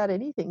just about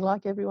anything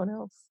like everyone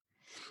else.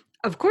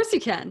 Of course you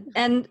can.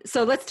 And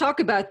so let's talk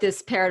about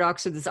this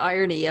paradox or this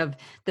irony of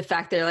the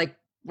fact that like,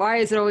 why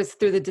is it always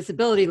through the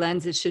disability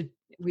lens?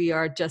 We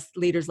are just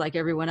leaders like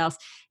everyone else.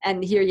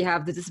 And here you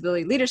have the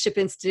Disability Leadership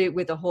Institute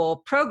with a whole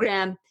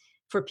program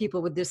for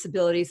people with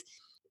disabilities.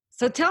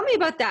 So tell me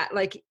about that.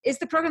 Like, is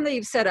the program that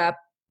you've set up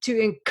to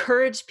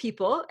encourage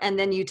people and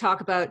then you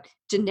talk about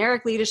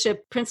generic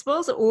leadership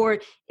principles, or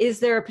is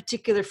there a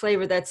particular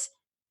flavor that's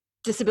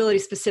disability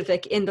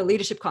specific in the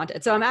leadership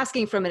content? So I'm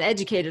asking from an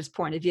educator's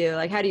point of view,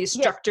 like how do you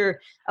structure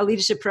a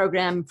leadership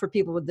program for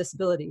people with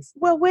disabilities?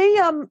 Well,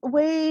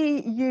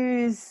 we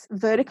use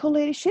vertical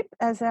leadership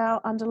as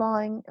our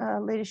underlying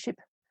leadership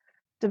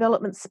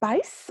development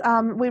space.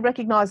 We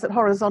recognise that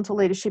horizontal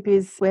leadership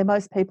is where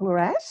most people are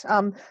at.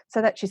 So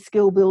that's your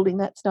skill building,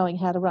 that's knowing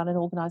how to run an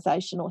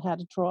organisation or how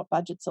to draw up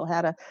budgets or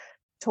how to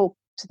talk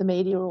to the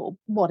media or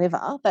whatever.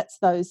 That's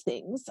those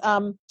things.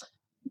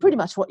 Pretty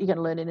much what you're going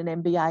to learn in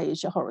an MBA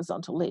is your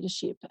horizontal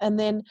leadership. And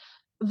then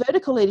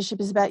vertical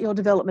leadership is about your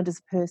development as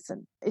a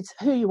person. It's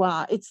who you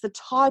are. It's the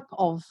type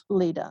of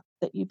leader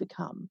that you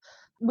become.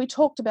 We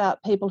talked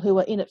about people who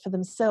are in it for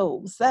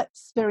themselves.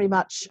 That's very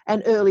much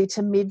an early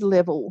to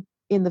mid-level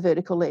in the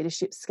vertical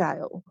leadership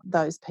scale,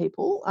 those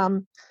people.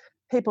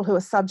 People who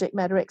are subject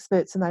matter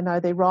experts and they know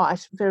they're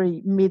right,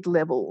 very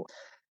mid-level.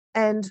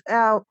 And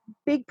our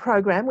big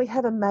program, we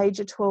have a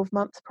major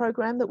 12-month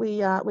program that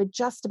we're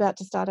just about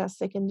to start our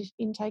second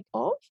intake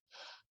of.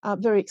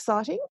 Very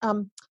exciting.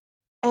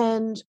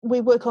 And we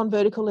work on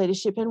vertical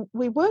leadership and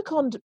we work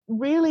on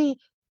really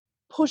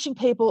pushing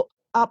people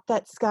up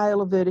that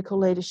scale of vertical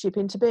leadership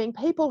into being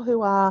people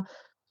who are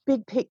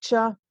big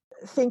picture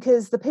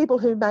thinkers, the people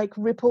who make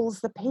ripples,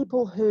 the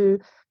people who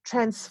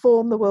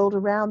transform the world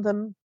around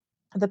them,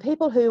 the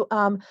people who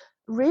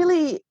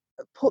really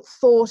put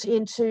thought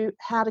into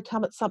how to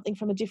come at something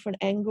from a different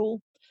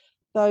angle.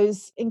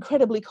 Those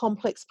incredibly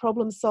complex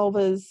problem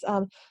solvers,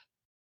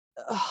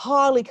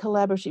 highly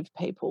collaborative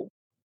people.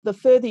 The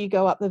further you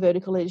go up the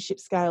vertical leadership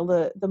scale,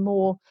 the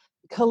more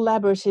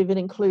collaborative and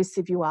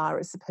inclusive you are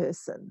as a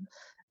person.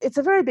 It's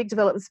a very big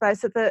development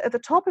space. At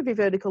the top of your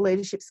vertical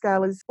leadership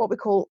scale is what we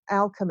call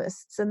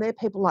alchemists, and they're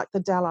people like the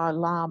Dalai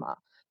Lama.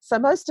 So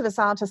most of us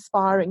aren't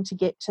aspiring to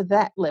get to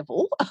that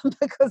level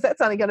because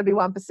that's only going to be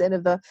 1%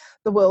 of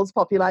the world's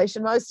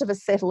population. Most of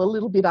us settle a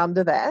little bit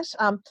under that.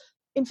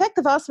 In fact,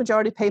 the vast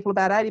majority of people,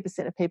 about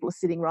 80% of people, are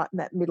sitting right in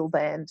that middle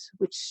band,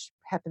 which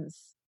happens,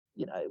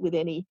 with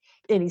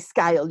any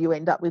scale. You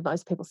end up with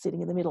most people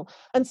sitting in the middle.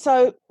 And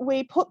so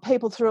we put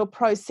people through a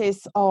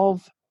process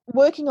of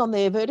working on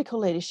their vertical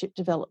leadership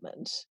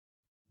development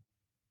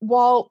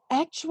while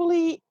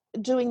actually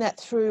doing that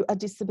through a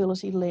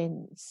disability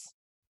lens.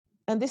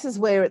 And this is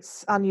where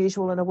it's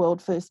unusual in a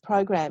world first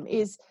program,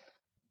 is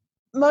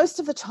most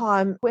of the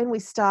time when we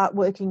start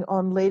working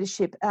on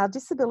leadership, our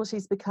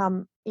disabilities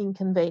become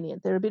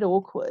inconvenient. They're a bit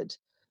awkward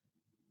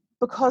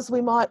because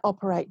we might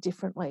operate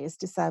differently as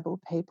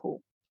disabled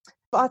people.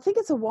 But I think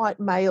it's a white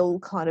male,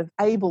 kind of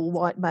able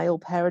white male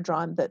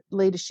paradigm that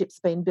leadership's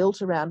been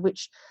built around,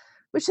 which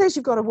says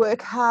you've got to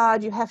work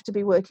hard, you have to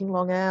be working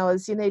long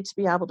hours, you need to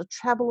be able to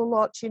travel a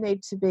lot, you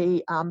need to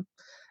be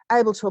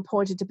able to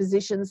appoint into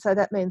positions. So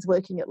that means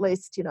working at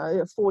least, a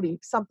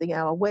 40-something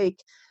hour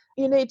week.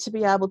 You need to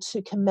be able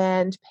to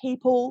command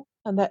people,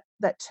 and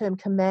that term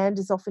command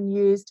is often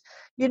used.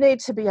 You need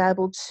to be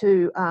able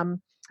to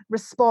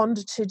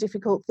respond to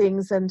difficult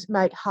things and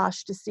make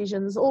harsh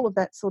decisions, all of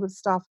that sort of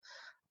stuff.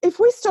 If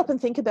we stop and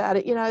think about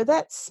it,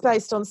 that's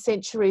based on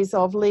centuries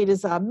of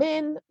leaders are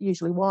men,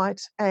 usually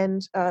white,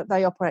 and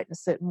they operate in a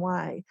certain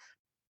way.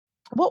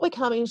 What we're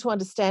coming to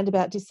understand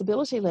about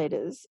disability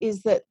leaders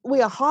is that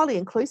we are highly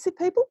inclusive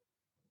people.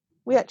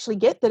 We actually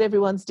get that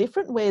everyone's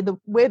different. We're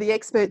the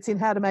experts in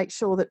how to make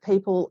sure that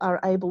people are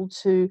able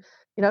to,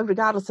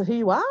 regardless of who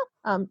you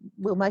are,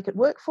 we'll make it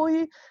work for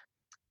you.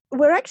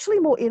 We're actually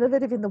more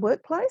innovative in the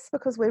workplace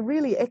because we're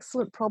really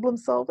excellent problem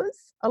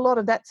solvers. A lot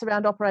of that's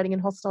around operating in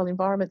hostile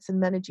environments and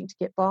managing to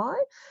get by.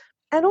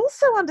 And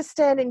also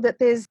understanding that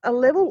there's a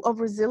level of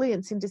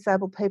resilience in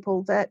disabled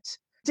people that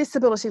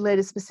disability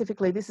leaders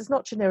specifically, this is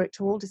not generic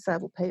to all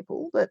disabled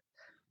people, but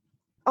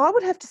I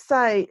would have to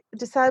say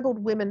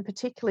disabled women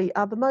particularly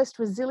are the most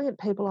resilient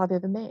people I've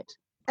ever met.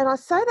 And I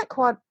say that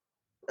quite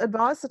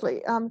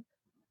advisedly.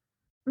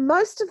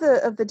 Most of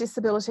the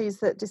disabilities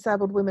that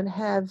disabled women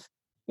have,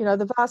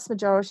 the vast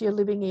majority are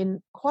living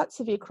in quite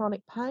severe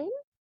chronic pain,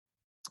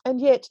 and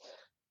yet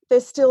they're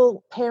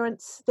still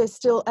parents, they're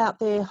still out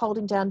there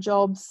holding down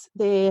jobs,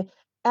 they're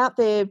out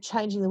there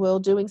changing the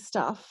world, doing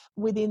stuff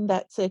within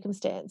that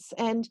circumstance.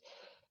 And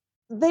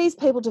these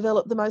people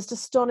develop the most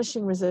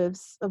astonishing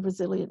reserves of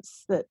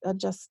resilience that are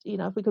just,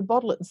 if we could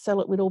bottle it and sell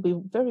it, we'd all be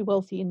very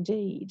wealthy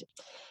indeed.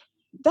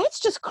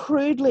 That's just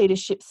crude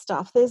leadership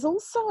stuff. There's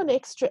also an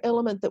extra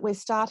element that we're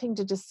starting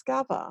to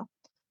discover,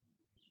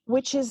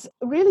 which is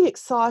really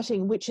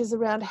exciting, which is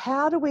around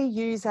how do we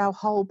use our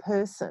whole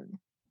person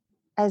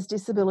as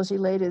disability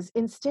leaders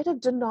instead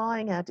of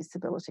denying our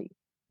disability,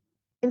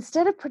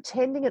 instead of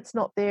pretending it's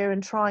not there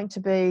and trying to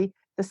be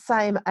the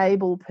same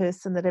able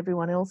person that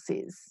everyone else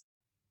is.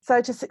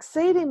 So to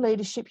succeed in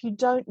leadership, you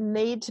don't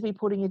need to be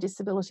putting your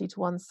disability to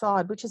one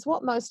side, which is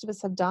what most of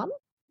us have done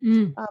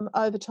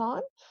over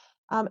time.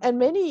 And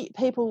many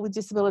people with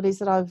disabilities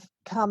that I've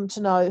come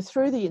to know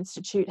through the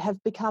Institute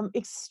have become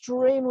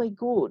extremely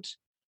good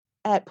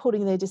at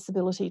putting their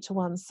disability to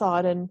one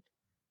side and,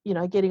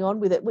 getting on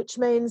with it, which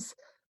means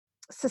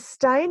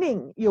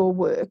sustaining your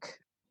work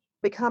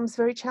becomes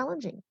very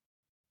challenging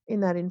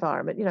in that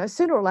environment.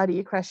 Sooner or later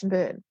you crash and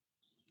burn.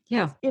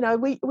 Yeah.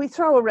 We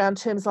throw around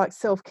terms like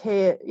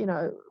self-care,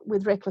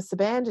 with reckless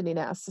abandon in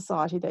our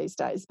society these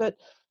days. But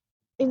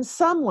in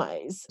some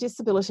ways,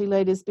 disability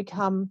leaders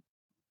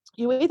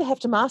you either have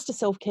to master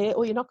self-care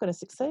or you're not going to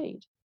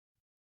succeed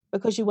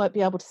because you won't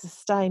be able to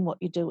sustain what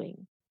you're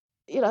doing.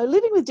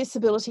 Living with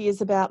disability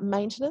is about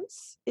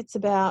maintenance. It's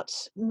about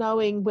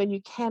knowing when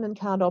you can and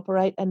can't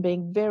operate and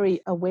being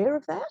very aware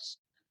of that.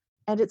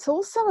 And it's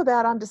also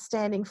about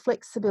understanding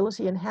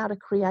flexibility and how to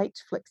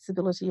create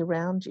flexibility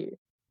around you.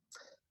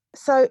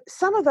 So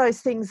some of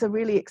those things are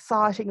really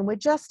exciting, and we're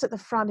just at the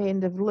front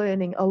end of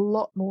learning a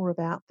lot more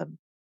about them.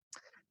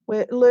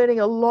 We're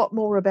learning a lot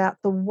more about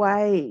the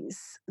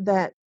ways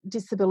that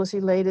disability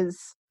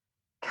leaders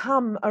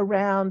come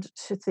around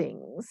to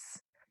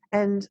things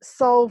and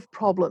solve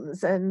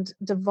problems and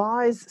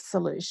devise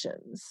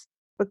solutions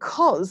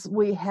because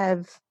we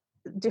have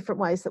different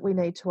ways that we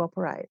need to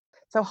operate.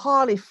 So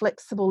highly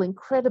flexible,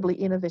 incredibly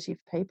innovative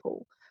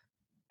people.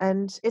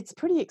 And it's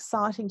pretty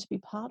exciting to be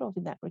part of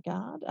in that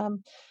regard.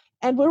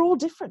 And we're all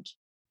different.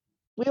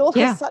 We all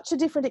have such a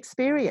different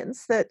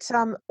experience that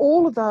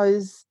all of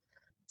those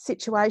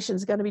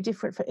situations are going to be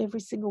different for every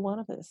single one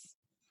of us.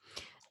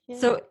 Yeah.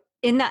 So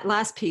in that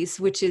last piece,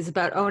 which is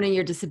about owning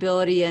your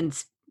disability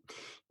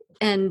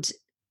and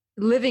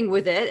living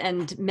with it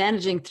and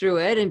managing through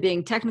it and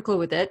being technical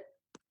with it,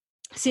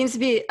 seems to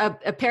be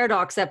a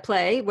paradox at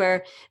play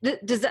where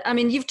does that, I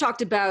mean, you've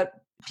talked about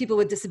people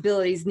with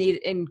disabilities need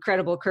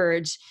incredible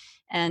courage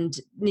and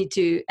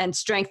and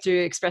strength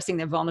through expressing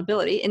their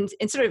vulnerability and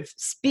sort of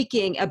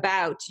speaking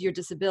about your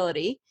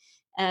disability,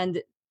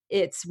 and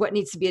it's what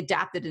needs to be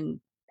adapted and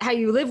how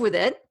you live with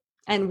it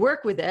and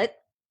work with it.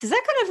 Does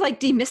that kind of like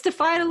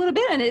demystify it a little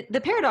bit? And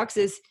the paradox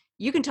is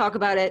you can talk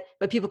about it,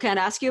 but people can't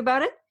ask you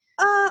about it.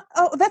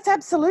 Oh, that's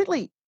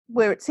absolutely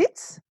where it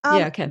sits.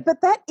 Yeah. Okay.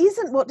 But that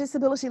isn't what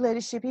disability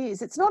leadership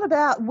is. It's not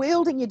about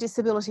wielding your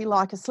disability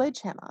like a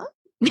sledgehammer.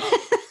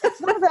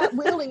 It's not about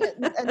wielding it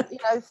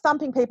and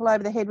thumping people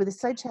over the head with a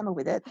sledgehammer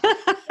with it.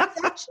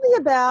 It's actually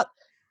about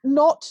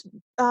not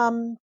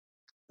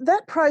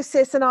that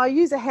process, and I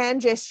use a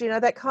hand gesture,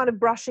 that kind of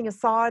brushing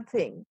aside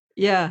thing.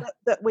 Yeah.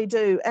 That we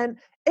do. And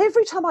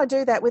every time I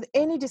do that with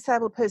any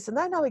disabled person,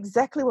 they know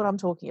exactly what I'm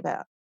talking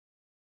about.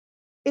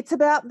 It's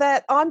about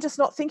that I'm just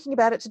not thinking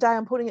about it today.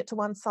 I'm putting it to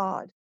one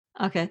side.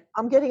 Okay.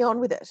 I'm getting on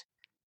with it.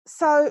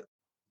 So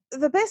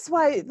the best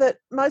way that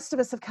most of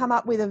us have come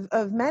up with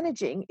of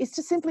managing is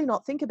to simply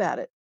not think about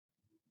it.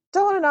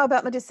 Don't want to know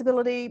about my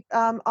disability.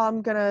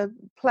 I'm going to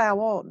plow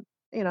on,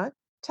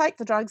 take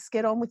the drugs,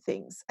 get on with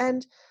things.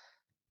 And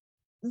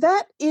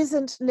that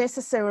isn't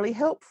necessarily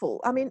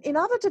helpful. I mean, in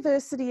other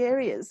diversity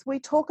areas, we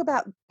talk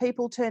about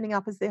people turning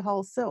up as their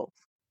whole self.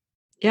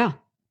 Yeah.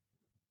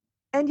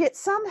 And yet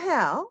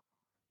somehow,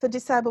 for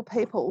disabled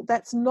people,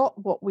 that's not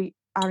what we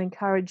are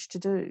encouraged to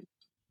do.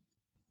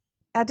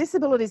 Our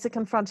disabilities are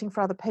confronting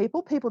for other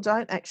people. People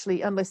don't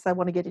actually, unless they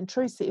want to get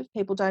intrusive,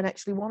 people don't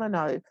actually want to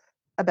know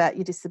about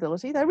your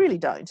disability. They really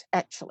don't,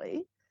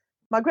 actually.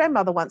 My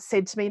grandmother once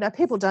said to me,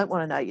 people don't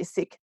want to know you're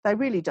sick. They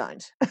really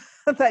don't.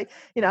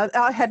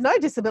 I had no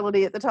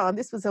disability at the time.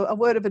 This was a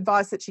word of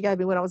advice that she gave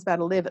me when I was about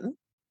 11.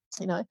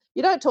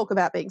 You don't talk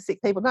about being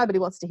sick, people. Nobody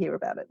wants to hear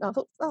about it. And I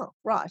thought, oh,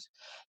 right.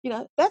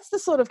 That's the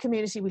sort of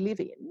community we live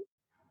in.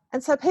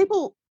 And so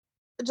people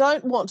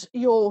don't want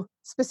your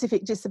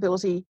specific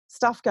disability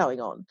stuff going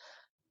on.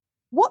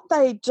 What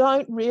they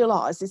don't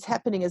realise is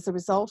happening as a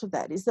result of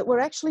that is that we're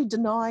actually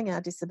denying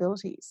our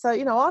disability. So,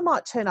 I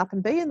might turn up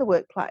and be in the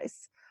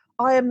workplace.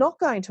 I am not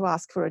going to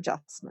ask for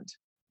adjustment.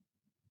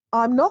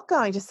 I'm not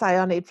going to say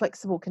I need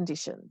flexible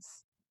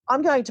conditions.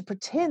 I'm going to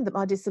pretend that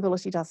my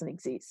disability doesn't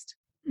exist.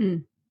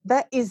 Mm.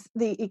 That is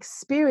the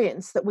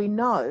experience that we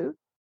know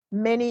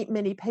many,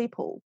 many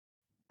people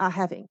are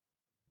having.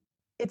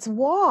 It's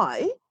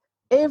why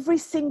every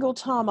single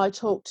time I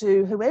talk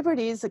to whoever it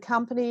is, a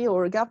company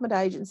or a government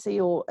agency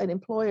or an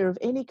employer of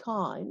any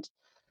kind,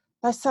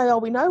 they say, oh,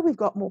 we know we've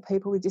got more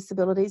people with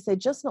disabilities. They're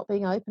just not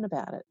being open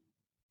about it.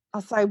 I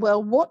say,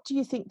 well, what do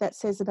you think that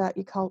says about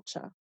your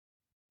culture?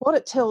 What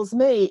it tells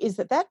me is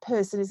that that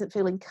person isn't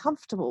feeling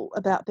comfortable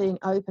about being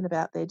open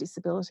about their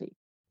disability.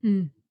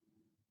 Mm.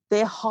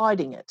 They're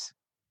hiding it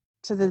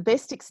to the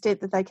best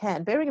extent that they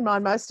can. Bearing in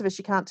mind, most of us,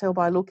 you can't tell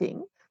by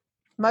looking.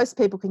 Most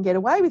people can get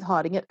away with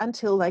hiding it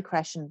until they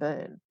crash and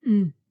burn.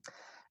 Mm.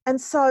 And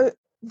so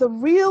the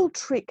real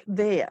trick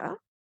there,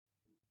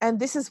 and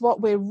this is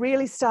what we're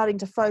really starting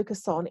to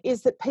focus on,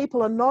 is that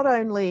people are not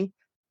only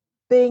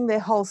being their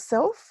whole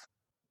self,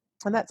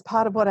 and that's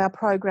part of what our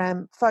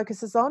program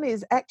focuses on,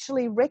 is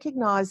actually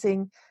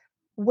recognising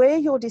where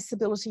your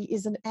disability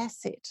is an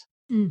asset,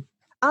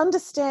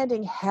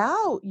 understanding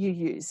how you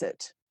use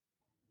it.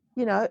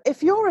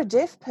 If you're a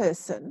deaf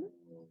person,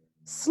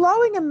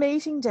 slowing a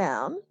meeting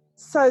down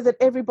so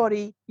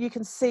that you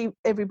can see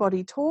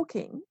everybody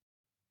talking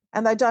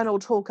and they don't all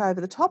talk over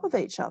the top of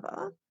each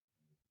other,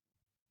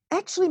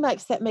 actually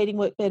makes that meeting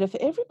work better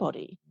for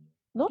everybody,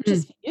 not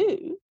just for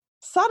you.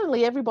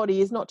 Suddenly everybody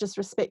is not just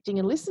respecting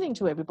and listening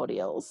to everybody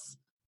else,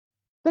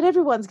 but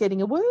everyone's getting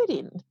a word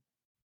in.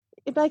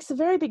 It makes a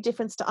very big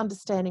difference to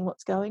understanding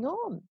what's going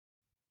on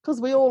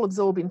because we all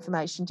absorb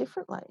information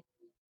differently.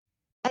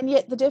 And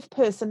yet the deaf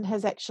person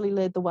has actually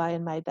led the way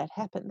and made that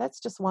happen. That's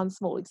just one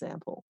small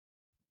example.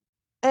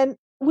 And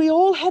we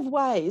all have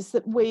ways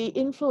that we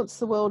influence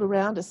the world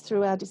around us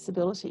through our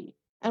disability.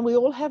 And we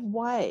all have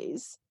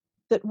ways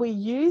that we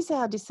use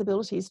our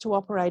disabilities to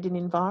operate in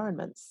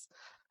environments.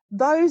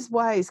 Those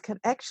ways can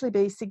actually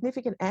be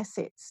significant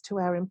assets to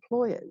our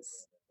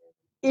employers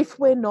if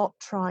we're not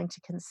trying to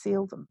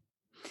conceal them.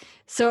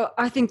 So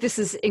I think this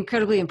is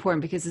incredibly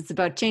important because it's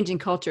about changing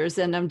cultures.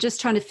 And I'm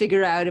just trying to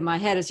figure out in my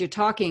head as you're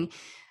talking,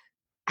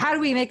 how do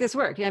we make this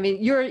work? I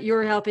mean,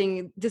 you're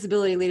helping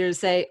disability leaders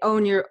say,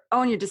 own your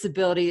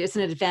disability. It's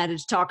an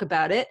advantage. Talk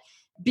about it.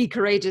 Be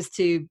courageous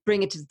to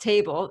bring it to the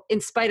table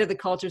in spite of the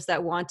cultures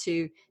that want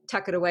to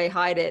tuck it away,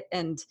 hide it,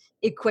 and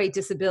equate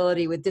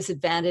disability with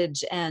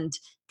disadvantage and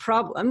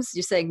problems.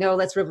 You're saying, no,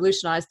 let's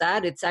revolutionize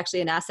that. It's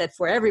actually an asset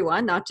for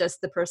everyone, not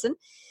just the person.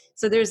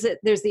 So there's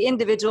the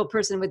individual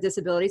person with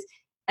disabilities.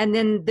 And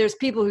then there's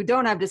people who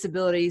don't have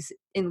disabilities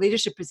in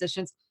leadership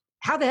positions.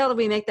 How the hell do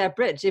we make that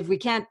bridge if we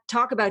can't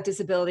talk about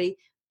disability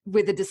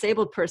with a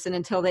disabled person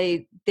until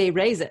they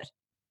raise it?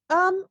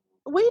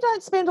 We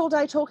don't spend all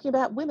day talking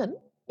about women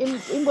in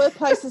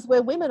workplaces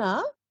where women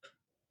are.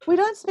 We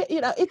don't spend,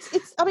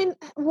 I mean,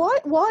 why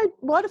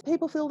do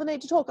people feel the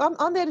need to talk?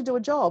 I'm there to do a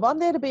job. I'm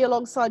there to be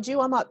alongside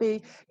you. I might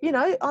be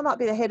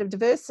the head of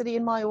diversity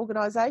in my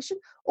organisation,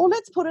 or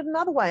let's put it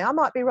another way, I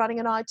might be running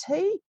an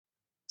IT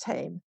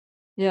team.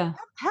 Yeah.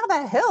 How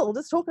the hell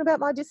does talking about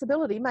my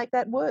disability make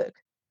that work?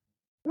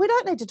 We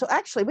don't need to talk.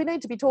 Actually, we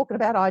need to be talking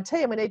about IT,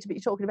 and we need to be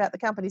talking about the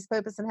company's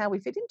purpose and how we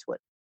fit into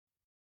it.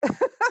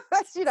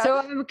 So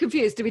I'm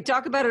confused. Do we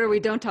talk about it or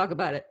we don't talk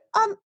about it?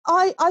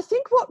 I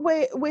think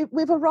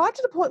we've arrived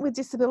at a point with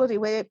disability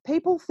where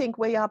people think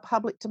we are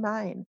public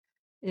domain.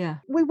 Yeah.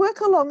 We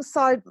work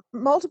alongside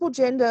multiple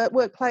gender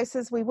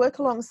workplaces. We work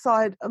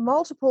alongside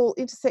multiple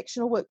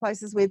intersectional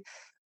workplaces with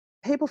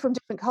people from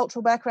different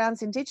cultural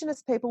backgrounds,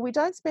 Indigenous people. We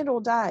don't spend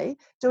all day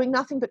doing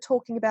nothing but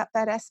talking about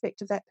that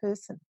aspect of that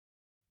person.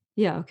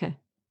 Yeah. Okay.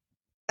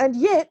 And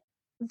yet,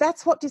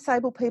 that's what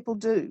disabled people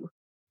do,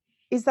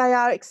 is they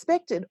are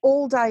expected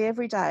all day,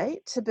 every day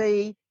to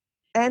be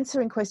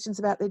answering questions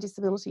about their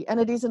disability. And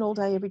it is an all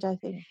day, every day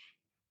thing.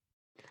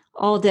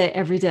 All day,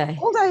 every day.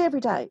 All day, every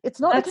day. It's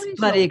not That's occasional.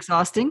 bloody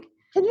exhausting.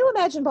 Can you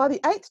imagine by the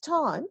 8th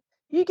time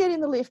you get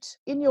in the lift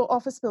in your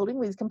office building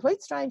with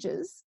complete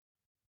strangers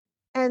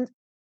and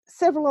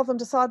several of them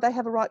decide they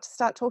have a right to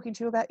start talking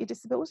to you about your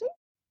disability?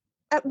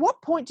 At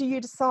what point do you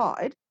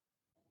decide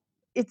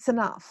it's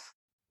enough?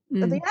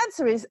 The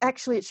answer is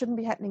actually it shouldn't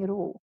be happening at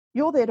all.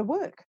 You're there to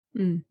work.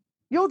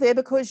 You're there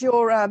because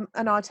you're an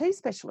IT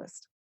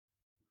specialist.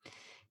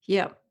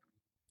 Yeah.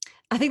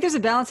 I think there's a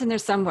balance in there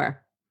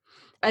somewhere.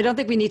 I don't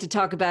think we need to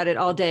talk about it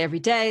all day, every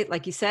day.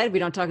 Like you said, we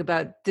don't talk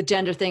about the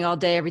gender thing all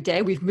day, every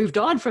day. We've moved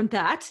on from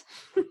that.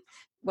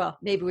 Well,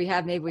 maybe we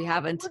have, maybe we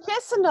haven't. Well,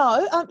 yes and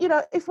no.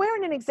 If we're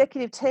in an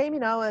executive team,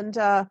 and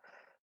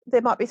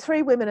there might be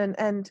 3 women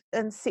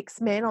and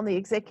 6 men on the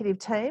executive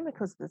team,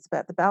 because that's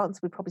about the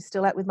balance we're probably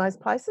still at with most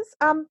places.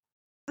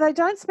 They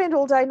don't spend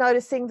all day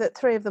noticing that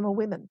 3 of them are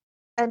women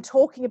and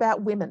talking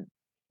about women.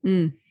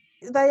 They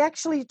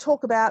actually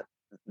talk about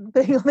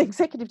being on the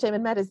executive team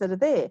and matters that are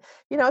there.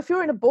 If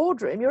you're in a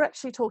boardroom, you're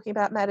actually talking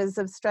about matters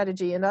of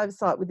strategy and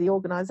oversight with the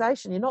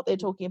organisation. You're not there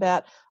talking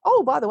about,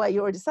 oh, by the way,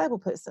 you're a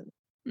disabled person.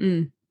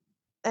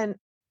 And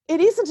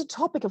it isn't a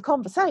topic of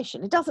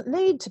conversation. It doesn't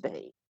need to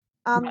be.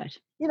 Right.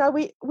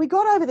 We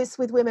got over this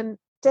with women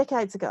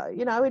decades ago.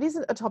 It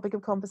isn't a topic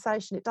of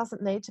conversation. It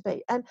doesn't need to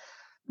be. And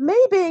me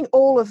being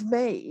all of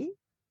me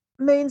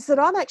means that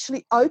I'm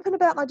actually open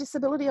about my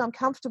disability. I'm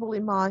comfortable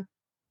in my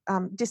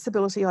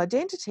disability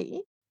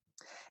identity.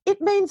 It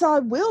means I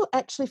will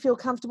actually feel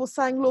comfortable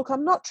saying, look,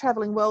 I'm not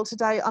travelling well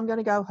today. I'm going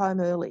to go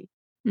home early.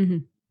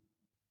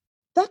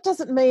 That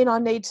doesn't mean I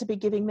need to be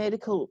giving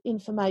medical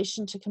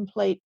information to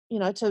complete,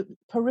 to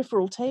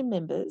peripheral team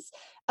members.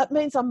 It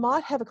means I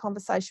might have a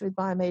conversation with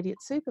my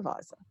immediate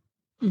supervisor.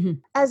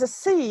 As a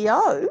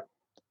CEO,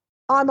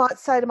 I might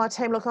say to my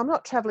team, look, I'm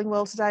not travelling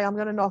well today. I'm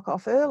going to knock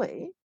off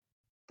early.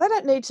 They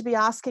don't need to be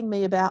asking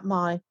me about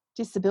my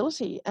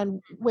disability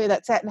and where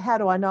that's at and how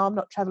do I know I'm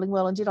not travelling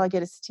well and did I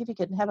get a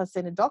certificate and have I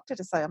seen a doctor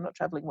to say I'm not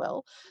travelling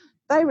well.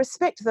 They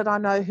respect that I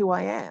know who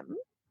I am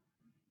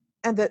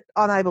and that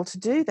I'm able to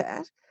do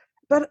that.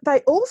 But they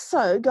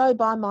also go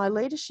by my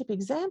leadership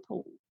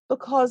example,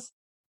 because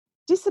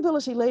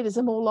disability leaders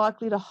are more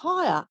likely to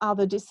hire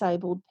other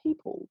disabled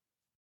people.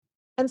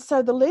 And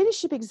so the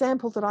leadership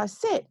example that I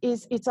set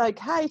is it's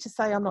okay to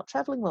say I'm not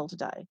travelling well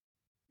today.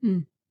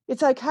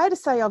 It's okay to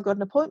say I've got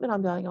an appointment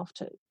I'm going off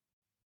to.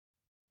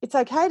 It's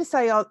okay to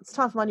say, oh, it's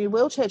time for my new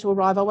wheelchair to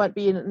arrive. I won't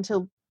be in it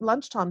until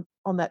lunchtime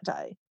on that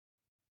day.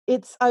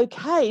 It's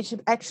okay to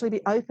actually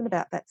be open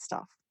about that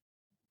stuff.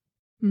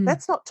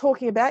 That's not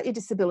talking about your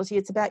disability.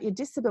 It's about your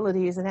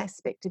disability as an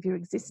aspect of your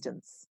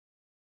existence.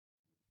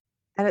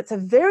 And it's a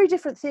very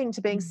different thing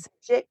to being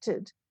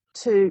subjected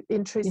to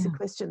intrusive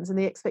questions and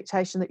the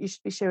expectation that you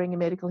should be sharing your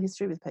medical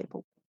history with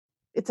people.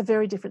 It's a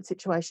very different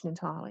situation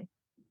entirely.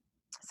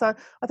 So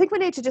I think we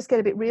need to just get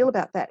a bit real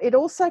about that. It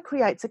also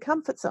creates a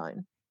comfort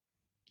zone.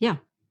 Yeah.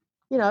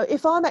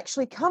 If I'm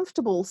actually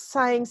comfortable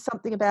saying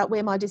something about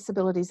where my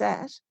disability is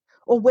at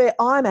or where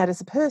I'm at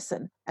as a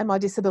person and my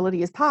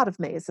disability is part of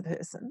me as a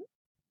person.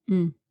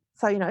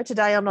 So,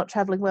 today I'm not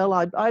travelling well.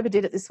 I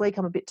overdid it this week.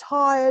 I'm a bit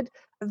tired.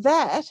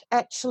 That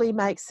actually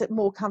makes it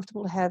more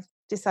comfortable to have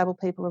disabled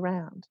people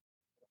around.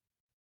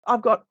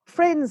 I've got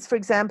friends, for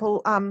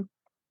example,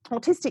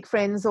 autistic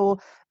friends or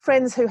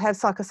friends who have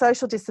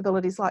psychosocial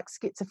disabilities like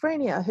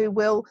schizophrenia, who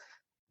will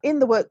in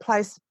the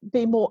workplace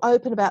be more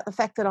open about the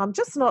fact that I'm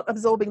just not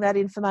absorbing that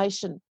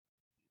information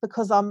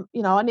because I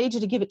need you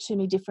to give it to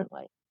me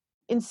differently,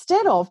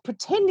 instead of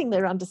pretending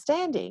they're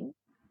understanding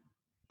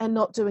and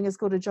not doing as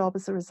good a job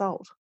as a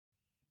result,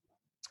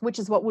 which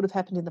is what would have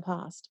happened in the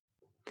past.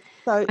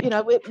 So,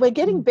 we're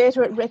getting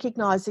better at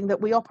recognising that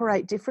we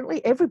operate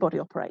differently. Everybody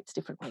operates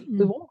differently.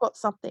 We've all got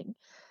something.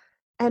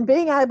 And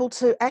being able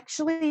to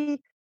actually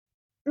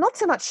not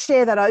so much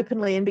share that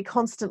openly and be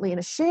constantly in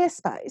a share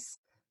space,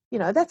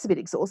 that's a bit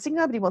exhausting.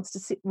 Nobody wants to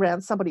sit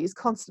around somebody who's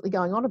constantly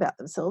going on about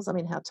themselves. I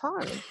mean, how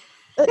tiring.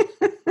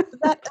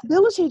 That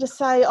ability to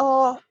say,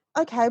 oh,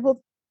 okay,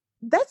 well,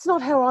 that's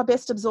not how I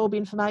best absorb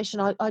information.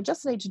 I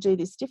just need to do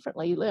this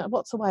differently.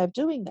 What's a way of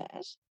doing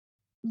that?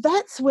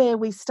 That's where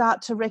we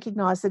start to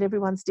recognise that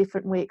everyone's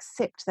different and we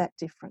accept that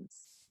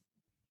difference.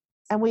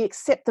 And we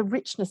accept the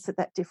richness that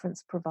that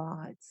difference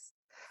provides.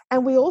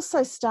 And we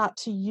also start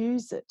to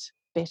use it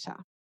better.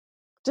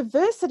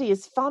 Diversity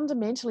is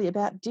fundamentally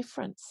about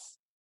difference.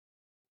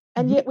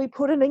 And yet we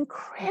put an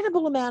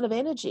incredible amount of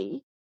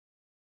energy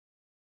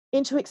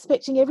into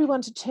expecting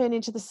everyone to turn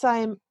into the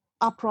same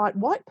upright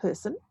white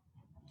person,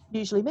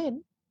 usually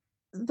men,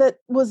 that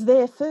was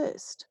there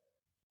first.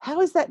 How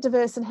is that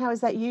diverse and how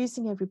is that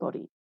using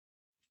everybody?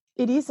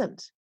 It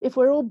isn't. If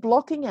we're all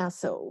blocking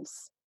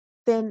ourselves,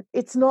 then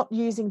it's not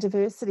using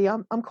diversity.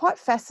 I'm quite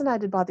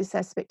fascinated by this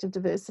aspect of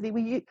diversity.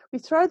 We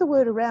throw the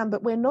word around,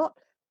 but we're not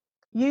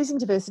using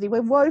diversity.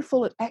 We're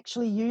woeful at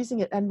actually using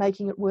it and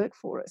making it work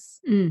for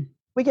us.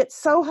 We get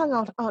so hung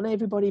out on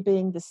everybody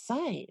being the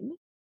same,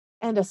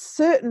 and a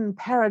certain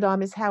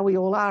paradigm is how we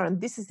all are,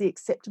 and this is the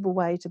acceptable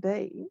way to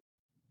be,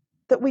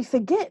 that we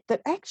forget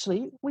that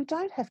actually we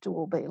don't have to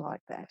all be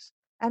like that.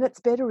 And it's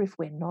better if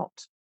we're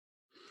not.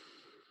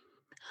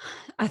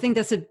 I think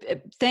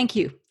thank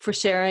you for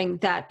sharing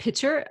that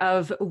picture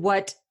of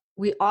what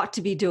we ought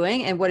to be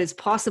doing and what is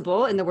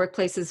possible in the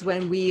workplaces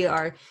when we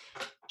are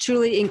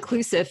truly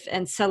inclusive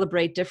and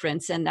celebrate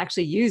difference and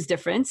actually use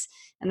difference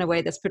in a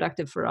way that's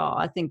productive for all.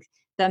 I think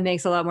that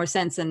makes a lot more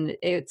sense. And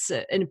it's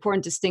an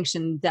important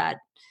distinction that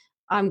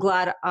I'm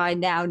glad I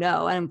now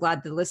know, and I'm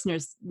glad the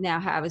listeners now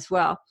have as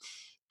well.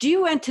 Do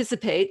you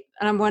anticipate,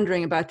 and I'm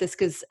wondering about this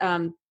because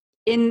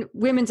in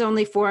women's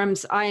only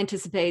forums, I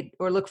anticipate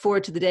or look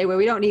forward to the day where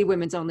we don't need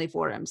women's only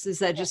forums. Is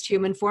that just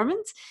human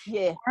forums?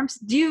 Yeah.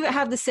 Do you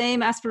have the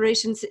same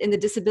aspirations in the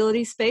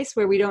disability space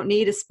where we don't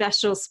need a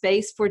special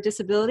space for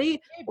disability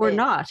or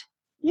not?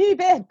 You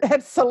bet.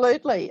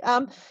 Absolutely.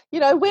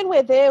 When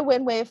we're there,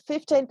 when we're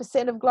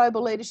 15% of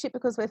global leadership,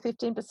 because we're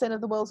 15%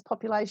 of the world's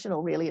population,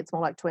 or really it's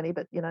more like 20,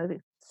 but the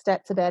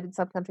stats are bad in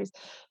some countries.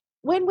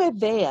 When we're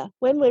there,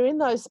 when we're in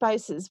those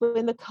spaces,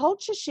 when the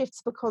culture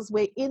shifts because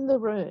we're in the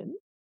room,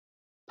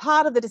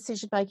 part of the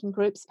decision-making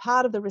groups,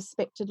 part of the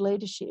respected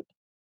leadership,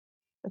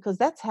 because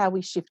that's how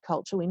we shift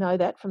culture, we know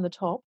that from the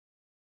top,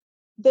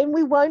 then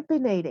we won't be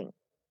needing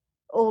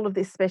all of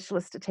this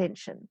specialist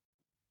attention.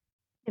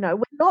 We're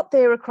not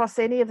there across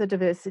any of the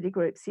diversity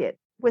groups yet.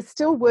 We're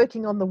still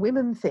working on the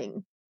women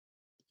thing.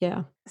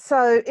 Yeah.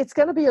 So it's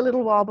going to be a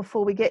little while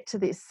before we get to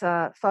this,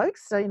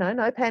 folks. So,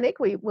 no panic.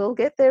 We will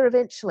get there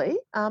eventually.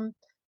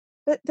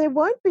 But there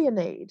won't be a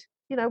need.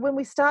 When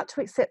we start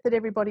to accept that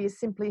everybody is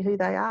simply who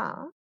they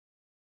are,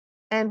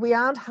 and we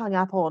aren't hung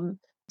up on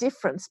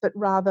difference, but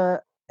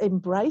rather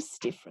embrace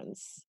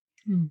difference.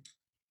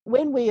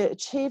 When we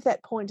achieve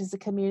that point as a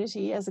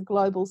community, as a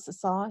global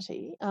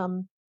society,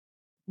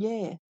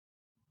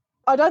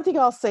 I don't think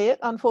I'll see it,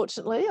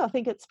 unfortunately. I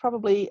think it's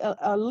probably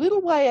a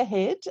little way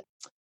ahead,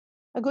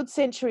 a good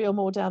century or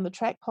more down the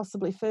track,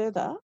 possibly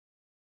further.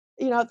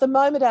 At the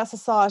moment, our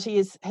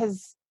society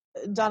has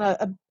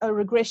done a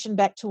regression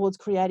back towards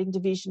creating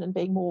division and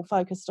being more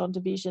focused on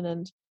division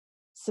and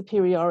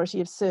superiority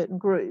of certain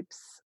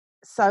groups.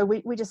 So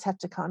we just have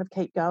to kind of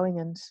keep going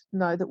and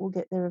know that we'll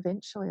get there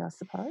eventually, I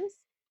suppose.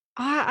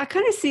 I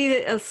kind of see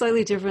it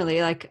slightly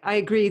differently. Like, I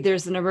agree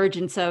there's an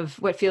emergence of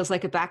what feels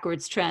like a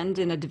backwards trend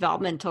in a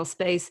developmental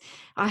space.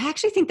 I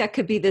actually think that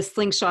could be this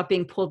slingshot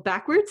being pulled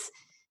backwards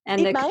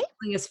and that could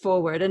bring us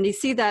forward. And you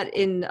see that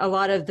in a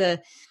lot of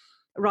the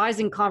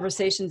rising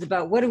conversations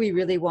about what do we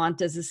really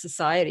want as a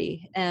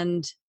society.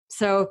 And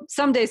so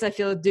some days I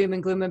feel doom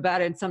and gloom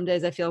about it, and some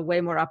days I feel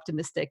way more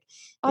optimistic.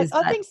 I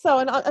think so.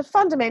 And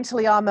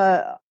fundamentally, I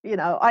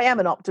am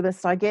an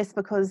optimist, I guess,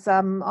 because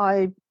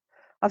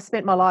I've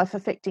spent my life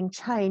affecting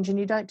change, and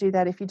you don't do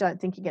that if you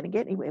don't think you're going to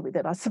get anywhere with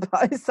it, I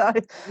suppose. So,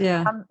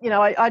 yeah.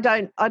 I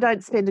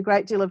don't spend a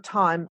great deal of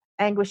time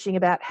anguishing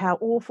about how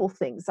awful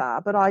things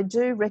are, but I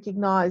do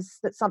recognise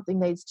that something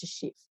needs to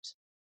shift.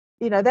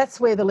 That's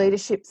where the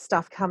leadership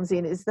stuff comes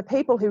in, is the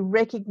people who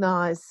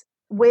recognise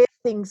where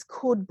things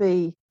could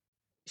be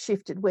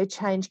shifted, where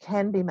change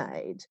can be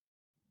made,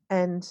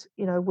 and,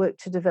 work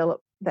to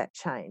develop that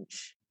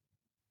change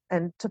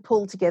and to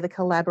pull together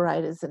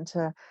collaborators and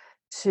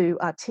to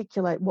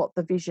articulate what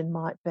the vision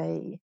might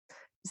be.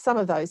 Some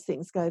of those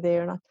things go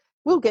there, and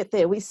we'll get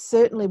there. We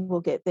certainly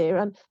will get there.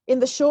 And in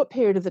the short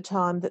period of the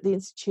time that the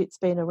Institute's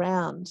been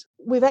around,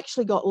 we've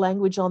actually got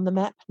language on the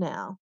map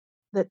now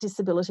that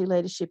disability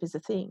leadership is a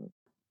thing.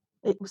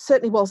 It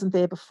certainly wasn't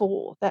there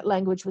before. That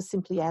language was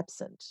simply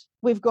absent.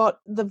 We've got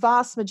the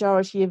vast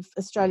majority of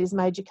Australia's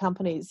major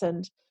companies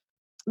and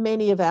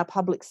many of our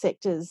public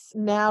sectors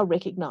now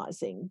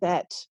recognising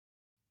that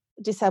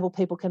disabled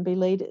people can be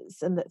leaders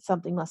and that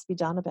something must be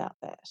done about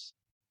that.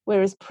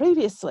 Whereas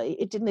previously,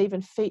 it didn't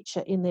even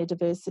feature in their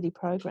diversity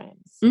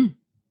programs.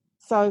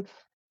 So,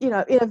 in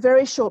a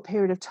very short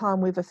period of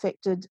time, we've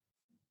affected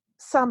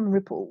some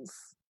ripples.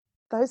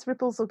 Those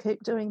ripples will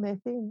keep doing their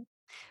thing.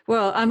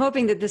 Well, I'm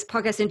hoping that this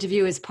podcast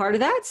interview is part of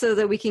that, so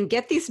that we can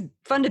get these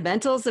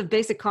fundamentals of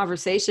basic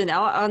conversation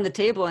out on the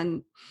table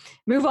and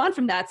move on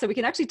from that, so we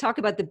can actually talk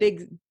about the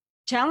big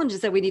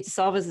challenges that we need to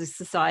solve as a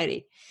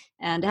society.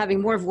 And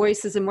having more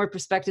voices and more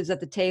perspectives at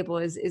the table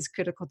is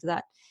critical to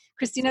that.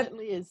 Christina,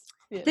 Certainly is.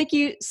 Yeah. thank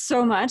you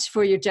so much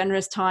for your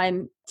generous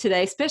time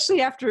today,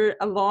 especially after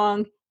a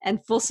long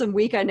and fulsome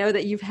week I know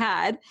that you've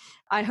had.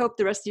 I hope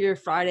the rest of your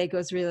Friday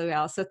goes really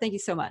well. So thank you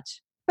so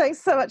much.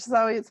 Thanks so much,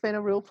 Zoe. It's been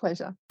a real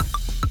pleasure.